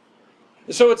multitude.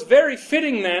 So it's very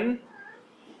fitting then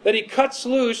that he cuts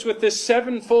loose with this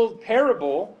sevenfold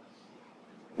parable,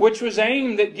 which was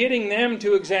aimed at getting them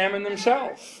to examine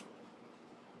themselves.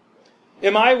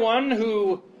 Am I one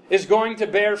who is going to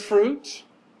bear fruit?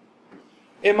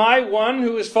 Am I one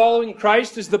who is following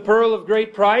Christ as the pearl of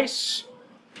great price?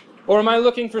 Or am I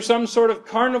looking for some sort of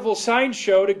carnival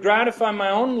sideshow to gratify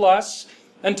my own lusts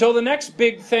until the next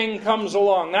big thing comes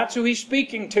along? That's who he's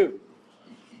speaking to.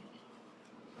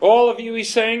 All of you, he's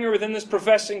saying, are within this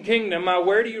professing kingdom. Now,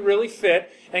 where do you really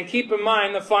fit? And keep in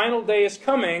mind, the final day is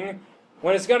coming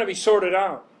when it's going to be sorted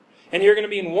out. And you're going to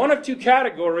be in one of two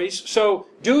categories, so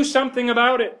do something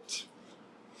about it.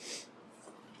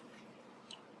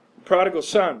 Prodigal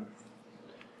son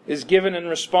is given in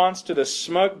response to the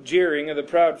smug jeering of the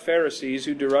proud Pharisees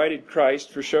who derided Christ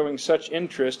for showing such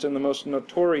interest in the most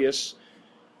notorious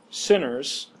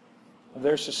sinners of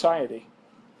their society.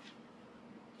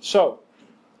 So,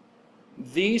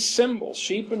 these symbols,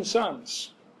 sheep and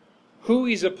sons, who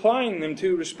he's applying them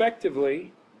to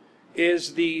respectively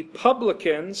is the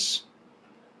publicans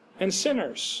and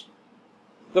sinners.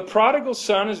 The prodigal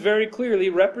son is very clearly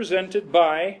represented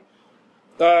by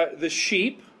the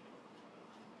sheep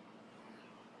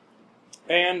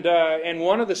and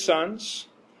one of the sons.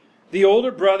 The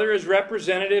older brother is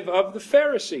representative of the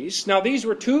Pharisees. Now, these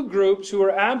were two groups who were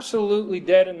absolutely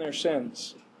dead in their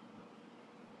sins.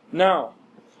 Now,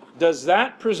 does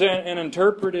that present an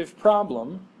interpretive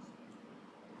problem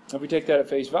if we take that at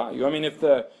face value? I mean,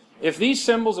 if these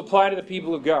symbols apply to the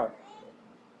people of God,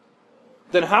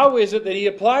 then how is it that he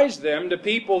applies them to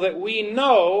people that we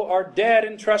know are dead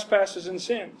in trespasses and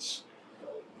sins?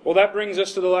 Well, that brings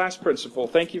us to the last principle.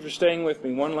 Thank you for staying with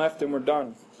me. One left and we're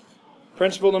done.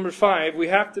 Principle number 5, we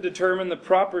have to determine the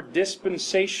proper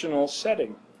dispensational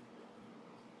setting.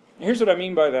 Here's what I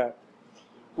mean by that.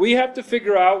 We have to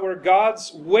figure out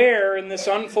where in this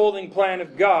unfolding plan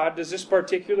of God does this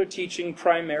particular teaching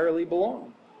primarily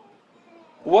belong.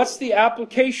 What's the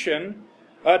application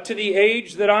to the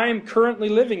age that I am currently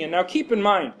living in? Now keep in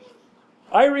mind,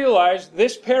 I realize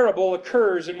this parable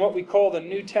occurs in what we call the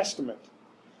New Testament.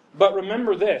 But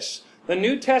remember this, the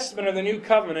New Testament or the New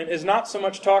Covenant is not so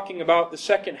much talking about the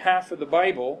second half of the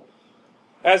Bible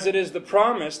as it is the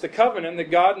promise, the covenant that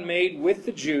God made with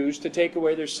the Jews to take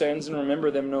away their sins and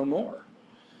remember them no more.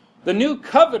 The New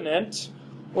Covenant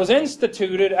was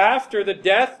instituted after the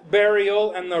death,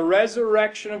 burial, and the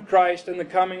resurrection of Christ and the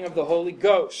coming of the Holy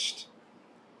Ghost.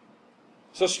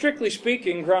 So strictly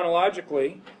speaking,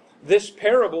 chronologically, this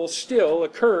parable still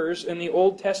occurs in the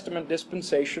Old Testament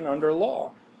dispensation under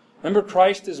law. Remember,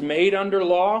 Christ is made under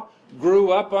law,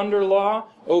 grew up under law,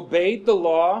 obeyed the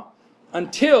law,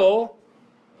 until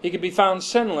he could be found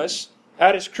sinless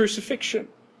at his crucifixion.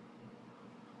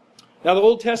 Now, the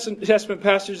Old Testament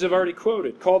passages have already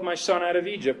quoted, called my son out of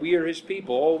Egypt, we are his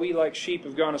people, all we like sheep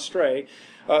have gone astray.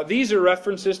 These are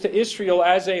references to Israel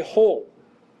as a whole.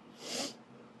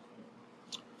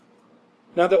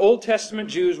 Now, the Old Testament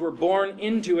Jews were born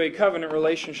into a covenant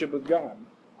relationship with God.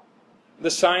 The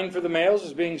sign for the males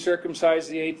is being circumcised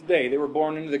the 8th day. They were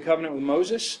born into the covenant with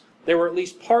Moses. They were at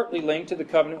least partly linked to the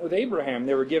covenant with Abraham.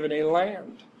 They were given a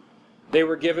land. They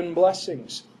were given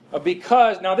blessings.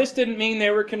 Now this didn't mean they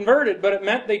were converted, but it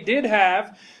meant they did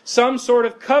have some sort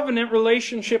of covenant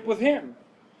relationship with Him.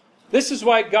 This is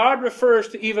why God refers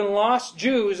to even lost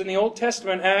Jews in the Old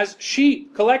Testament as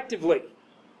sheep, collectively.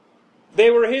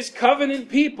 They were His covenant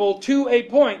people to a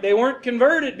point. They weren't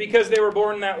converted because they were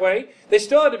born that way. They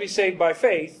still had to be saved by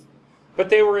faith, but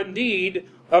they were indeed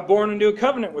born into a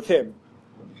covenant with Him.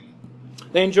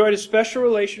 They enjoyed a special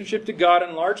relationship to God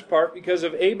in large part because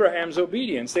of Abraham's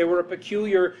obedience. They were a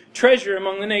peculiar treasure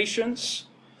among the nations,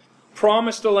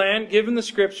 promised a land, given the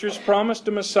Scriptures, promised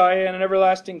a Messiah and an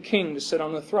everlasting King to sit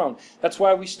on the throne. That's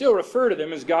why we still refer to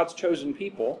them as God's chosen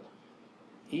people,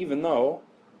 even though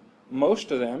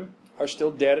most of them are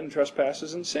still dead in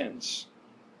trespasses and sins.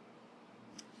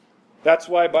 That's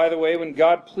why, by the way, when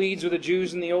God pleads with the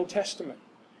Jews in the Old Testament,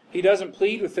 He doesn't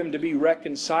plead with them to be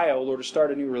reconciled or to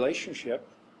start a new relationship.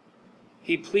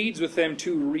 He pleads with them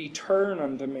to return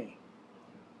unto me.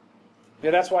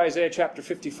 Yeah, that's why Isaiah chapter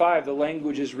 55, the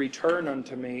language is return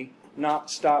unto me, not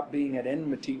stop being at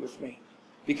enmity with me.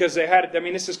 Because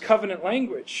this is covenant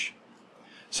language.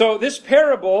 So this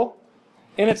parable,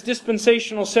 in its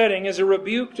dispensational setting, is a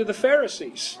rebuke to the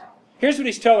Pharisees. Here's what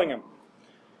He's telling them.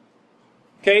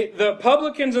 Okay, the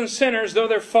publicans and sinners, though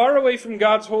they're far away from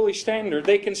God's holy standard,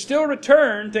 they can still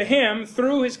return to Him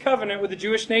through His covenant with the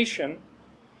Jewish nation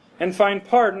and find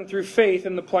pardon through faith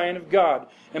in the plan of God.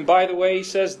 And by the way, He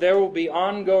says there will be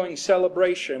ongoing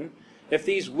celebration if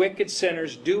these wicked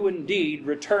sinners do indeed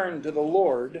return to the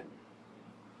Lord.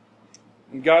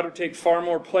 And God would take far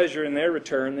more pleasure in their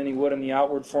return than He would in the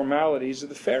outward formalities of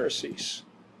the Pharisees.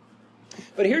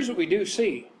 But here's what we do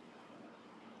see.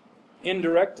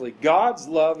 Indirectly, God's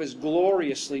love is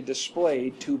gloriously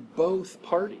displayed to both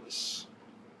parties.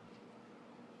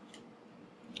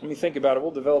 Let me think about it.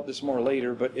 We'll develop this more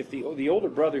later, but if the older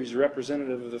brother is a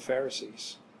representative of the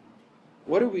Pharisees,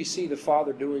 what do we see the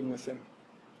Father doing with him?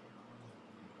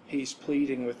 He's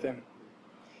pleading with them.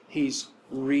 He's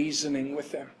reasoning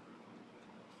with them.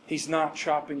 He's not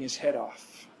chopping his head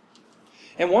off.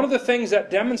 And one of the things that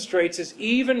demonstrates is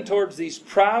even towards these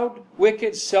proud,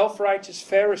 wicked, self-righteous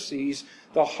Pharisees,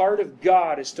 the heart of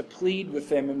God is to plead with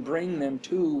them and bring them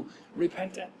to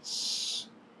repentance.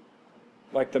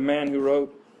 Like the man who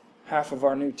wrote half of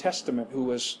our New Testament, who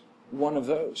was one of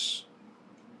those.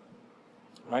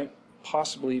 Right?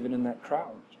 Possibly even in that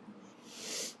crowd.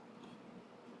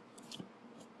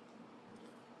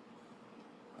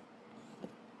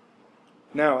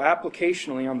 Now,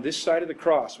 applicationally, on this side of the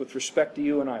cross, with respect to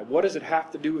you and I, what does it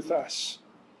have to do with us?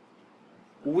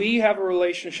 We have a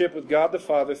relationship with God the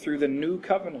Father through the new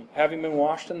covenant, having been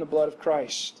washed in the blood of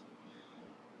Christ.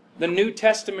 The New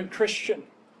Testament Christian.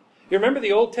 You remember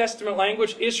the Old Testament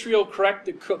language? Israel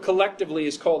collectively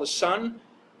is called a son,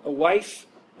 a wife,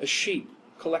 a sheep,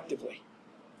 collectively.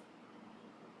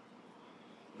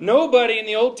 Nobody in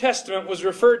the Old Testament was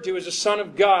referred to as a son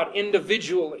of God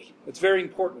individually. It's very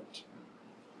important.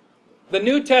 The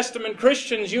New Testament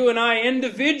Christians, you and I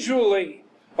individually,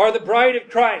 are the bride of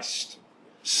Christ,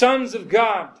 sons of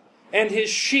God, and His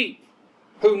sheep,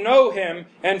 who know Him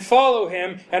and follow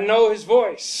Him and know His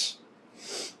voice.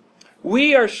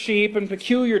 We are sheep and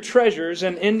peculiar treasures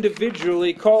and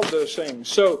individually called those things.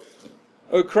 So,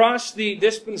 across the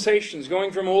dispensations,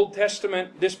 going from Old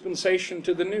Testament dispensation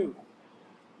to the New,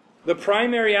 the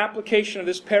primary application of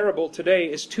this parable today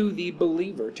is to the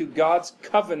believer, to God's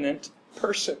covenant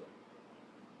person.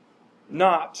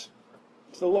 Not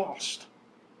to the lost.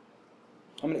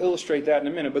 I'm going to illustrate that in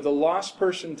a minute, but the lost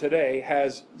person today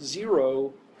has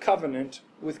zero covenant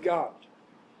with God.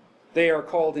 They are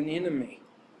called an enemy.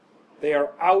 They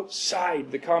are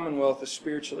outside the commonwealth of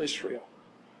spiritual Israel.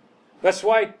 That's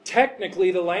why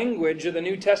technically the language of the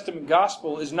New Testament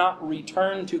gospel is not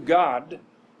return to God.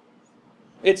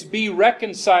 It's be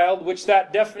reconciled, which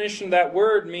that definition of that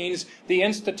word means the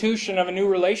institution of a new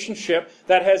relationship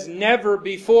that has never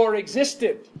before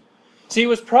existed. See, it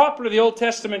was proper to the Old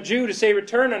Testament Jew to say,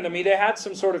 return unto me. They had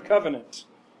some sort of covenant.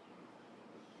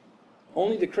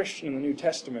 Only the Christian in the New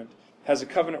Testament has a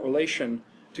covenant relation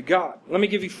to God. Let me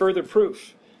give you further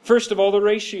proof. First of all, the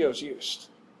ratios used.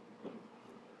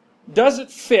 Does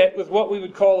it fit with what we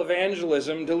would call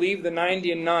evangelism to leave the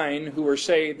 99 who are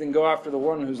saved and go after the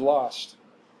one who's lost?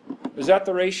 Is that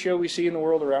the ratio we see in the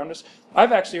world around us?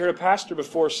 I've actually heard a pastor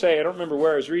before say, I don't remember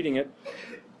where I was reading it,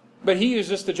 but he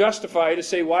used this to justify, to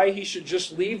say why he should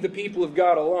just leave the people of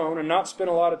God alone and not spend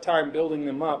a lot of time building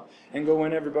them up and go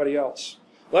win everybody else.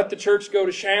 Let the church go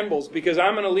to shambles because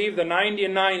I'm going to leave the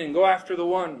 99 and go after the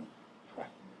one.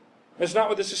 That's not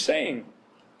what this is saying.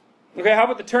 Okay, how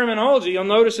about the terminology? You'll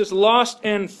notice it's lost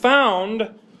and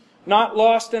found, not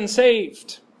lost and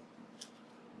saved.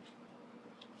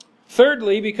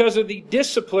 Thirdly, because of the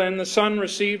discipline the son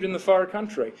received in the far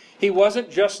country. He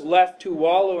wasn't just left to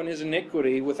wallow in his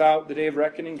iniquity without the day of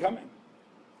reckoning coming.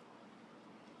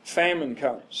 Famine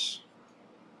comes.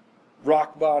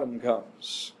 Rock bottom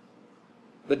comes.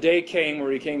 The day came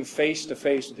where he came face to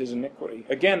face with his iniquity.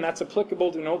 Again, that's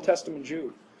applicable to an Old Testament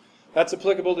Jew. That's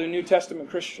applicable to a New Testament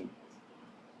Christian.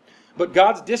 But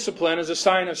God's discipline is a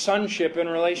sign of sonship and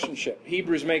relationship.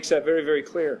 Hebrews makes that very, very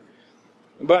clear.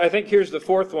 But I think here's the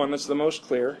fourth one that's the most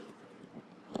clear.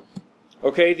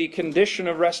 Okay, the condition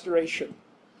of restoration.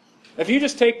 If you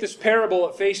just take this parable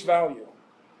at face value,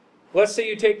 let's say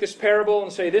you take this parable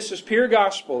and say, this is pure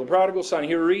gospel, the prodigal son.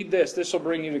 Here, read this. This will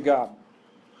bring you to God.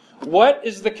 What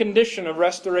is the condition of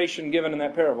restoration given in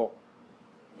that parable?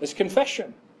 It's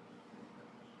confession.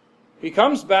 He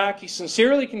comes back, he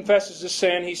sincerely confesses his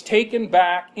sin, he's taken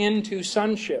back into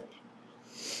sonship.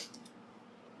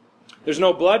 There's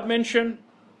no blood mention.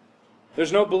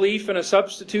 There's no belief in a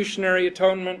substitutionary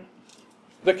atonement.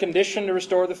 The condition to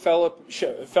restore the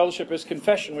fellowship is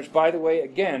confession, which, by the way,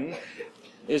 again,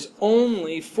 is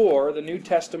only for the New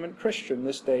Testament Christian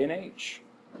this day and age.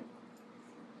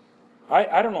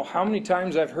 I don't know how many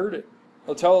times I've heard it.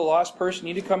 They'll tell a lost person,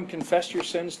 you need to come confess your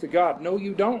sins to God. No,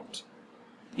 you don't.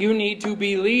 You need to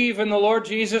believe in the Lord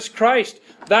Jesus Christ.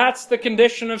 That's the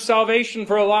condition of salvation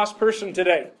for a lost person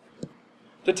today.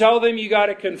 To tell them you got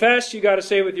to confess, you got to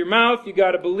say with your mouth, you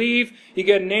got to believe, you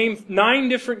got to name 9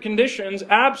 different conditions.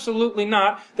 Absolutely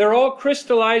not. They're all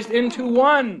crystallized into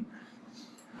one.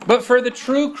 But for the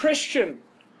true Christian,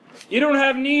 you don't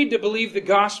have need to believe the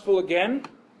gospel again.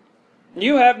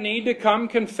 You have need to come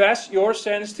confess your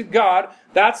sins to God.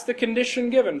 That's the condition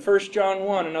given, 1 John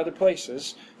 1 and other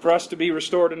places, for us to be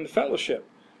restored into fellowship.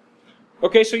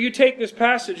 Okay, so you take this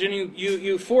passage and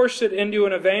you force it into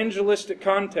an evangelistic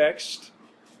context.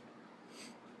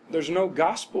 There's no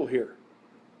gospel here.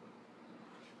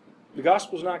 The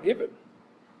gospel's not given.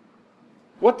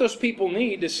 What those people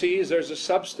need to see is there's a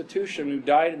substitution who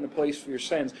died in the place for your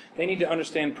sins. They need to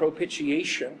understand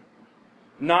propitiation,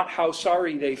 not how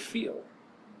sorry they feel.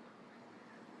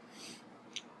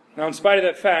 Now, in spite of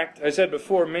that fact, I said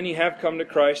before, many have come to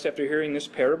Christ after hearing this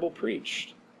parable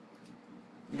preached.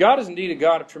 God is indeed a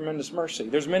God of tremendous mercy.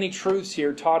 There's many truths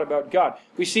here taught about God.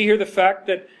 We see here the fact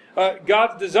that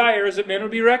God's desire is that men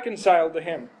would be reconciled to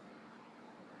Him.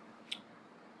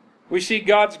 We see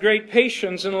God's great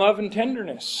patience and love and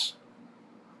tenderness.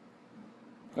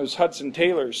 That was Hudson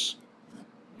Taylor's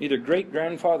either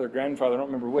great-grandfather or grandfather, I don't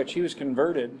remember which. He was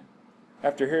converted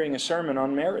after hearing a sermon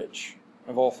on marriage,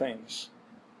 of all things.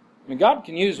 I mean, God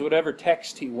can use whatever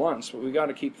text He wants, but we've got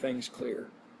to keep things clear.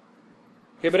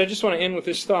 Okay, but I just want to end with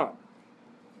this thought.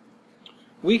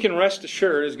 We can rest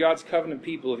assured as God's covenant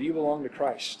people if you belong to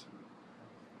Christ.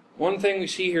 One thing we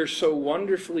see here so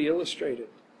wonderfully illustrated.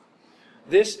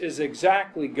 This is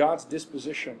exactly God's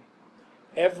disposition.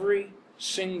 Every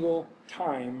single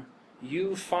time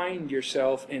you find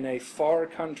yourself in a far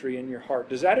country in your heart.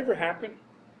 Does that ever happen?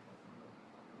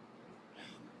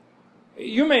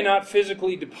 You may not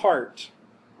physically depart,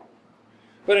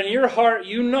 but in your heart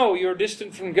you know you're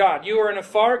distant from God. You are in a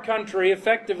far country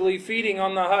effectively feeding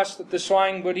on the husk that the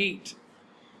swine would eat.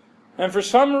 And for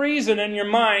some reason in your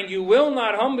mind you will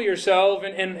not humble yourself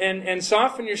and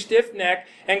soften your stiff neck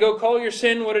and go call your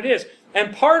sin what it is.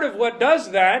 And part of what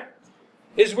does that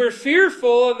is we're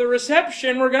fearful of the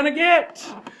reception we're going to get.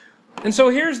 And so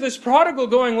here's this prodigal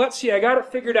going, let's see, I got it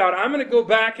figured out. I'm going to go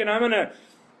back and I'm going to,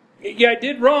 I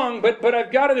did wrong, but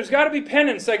there's got to be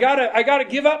penance. I got to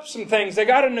give up some things. I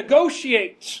got to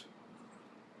negotiate.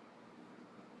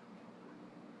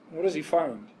 What does he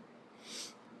find?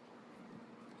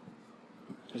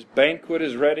 His banquet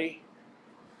is ready.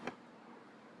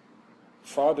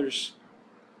 Father's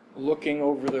looking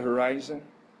over the horizon.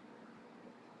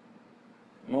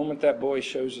 The moment that boy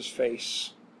shows his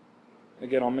face,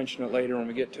 again, I'll mention it later when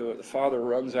we get to it, the father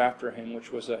runs after him,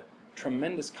 which was a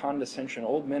tremendous condescension.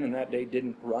 Old men in that day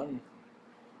didn't run.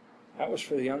 That was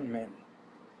for the young men.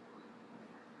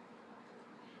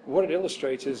 What it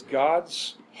illustrates is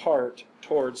God's heart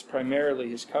towards primarily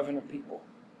His covenant people.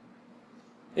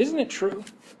 Isn't it true?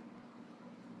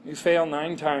 You fail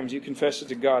 9 times, you confess it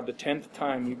to God. The 10th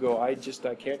time you go, I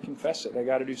can't confess it. I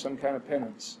got to do some kind of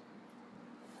penance.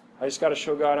 I just got to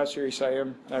show God how serious I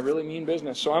am. I really mean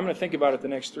business. So I'm going to think about it the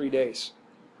next 3 days.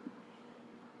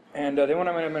 And then when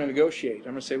I'm going to negotiate,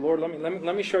 I'm going to say, Lord,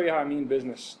 let me show you how I mean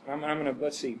business. I'm going to,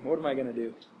 let's see, what am I going to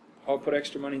do? I'll put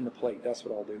extra money in the plate. That's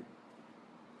what I'll do.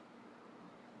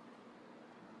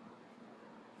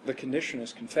 The condition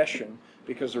is confession,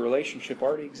 because the relationship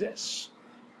already exists.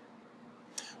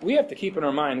 We have to keep in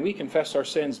our mind, we confess our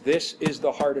sins. This is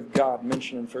the heart of God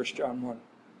mentioned in 1 John 1.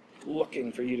 Looking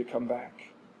for you to come back.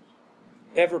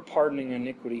 Ever pardoning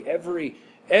iniquity.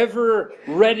 Ever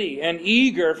ready and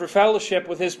eager for fellowship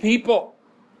with His people.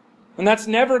 And that's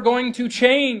never going to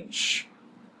change.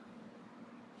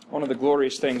 One of the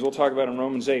glorious things we'll talk about in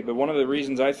Romans 8, but one of the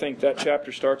reasons I think that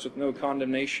chapter starts with no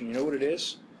condemnation, you know what it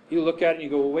is? You look at it and you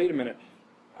go, well, wait a minute.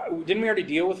 Didn't we already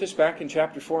deal with this back in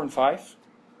chapter 4 and 5?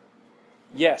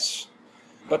 Yes.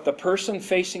 But the person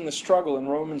facing the struggle in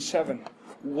Romans 7,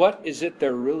 what is it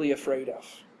they're really afraid of?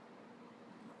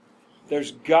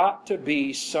 There's got to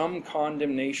be some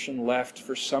condemnation left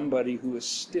for somebody who is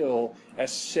still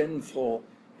as sinful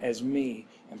as me.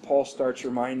 And Paul starts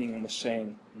reminding them of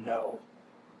saying, no.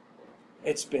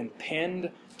 It's been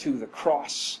pinned to the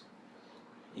cross.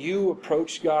 You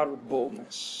approach God with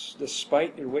boldness.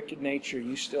 Despite your wicked nature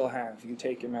you still have. You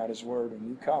take Him at His word and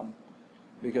you come.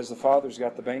 Because the Father's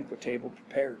got the banquet table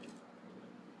prepared.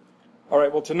 All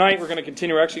right, well, tonight we're going to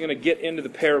continue. We're actually going to get into the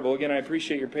parable. Again, I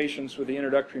appreciate your patience with the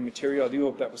introductory material. I do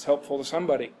hope that was helpful to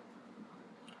somebody.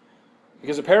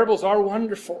 Because the parables are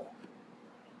wonderful.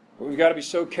 But we've got to be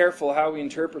so careful how we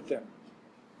interpret them.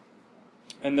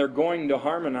 And they're going to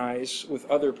harmonize with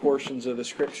other portions of the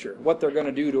Scripture. What they're going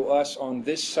to do to us on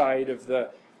this side of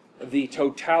the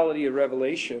totality of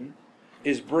Revelation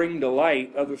is bring to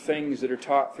light other things that are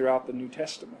taught throughout the New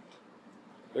Testament.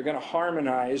 They're going to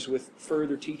harmonize with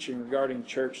further teaching regarding the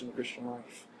church and the Christian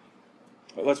life.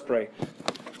 But let's pray.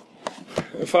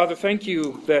 Father, thank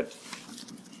you that,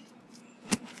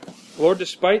 Lord,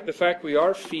 despite the fact we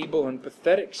are feeble and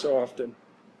pathetic so often,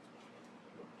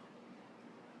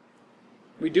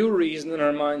 we do reason in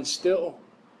our minds still,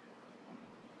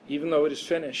 even though it is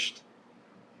finished.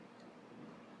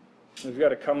 We've got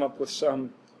to come up with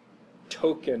some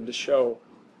token to show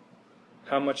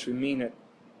how much we mean it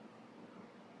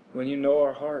when you know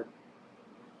our heart.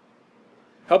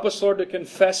 Help us, Lord, to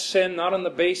confess sin not on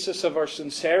the basis of our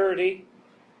sincerity,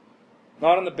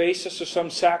 not on the basis of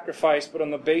some sacrifice, but on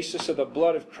the basis of the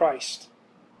blood of Christ.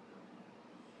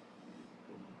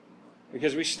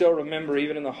 Because we still remember,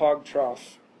 even in the hog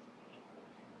trough,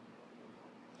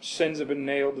 sins have been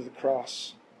nailed to the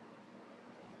cross.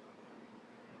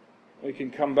 We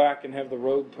can come back and have the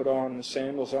robe put on, the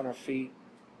sandals on our feet,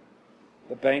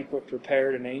 the banquet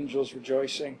prepared, and angels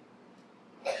rejoicing,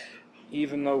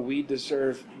 even though we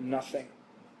deserve nothing.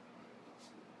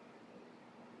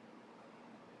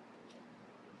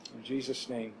 In Jesus'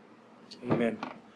 name, amen.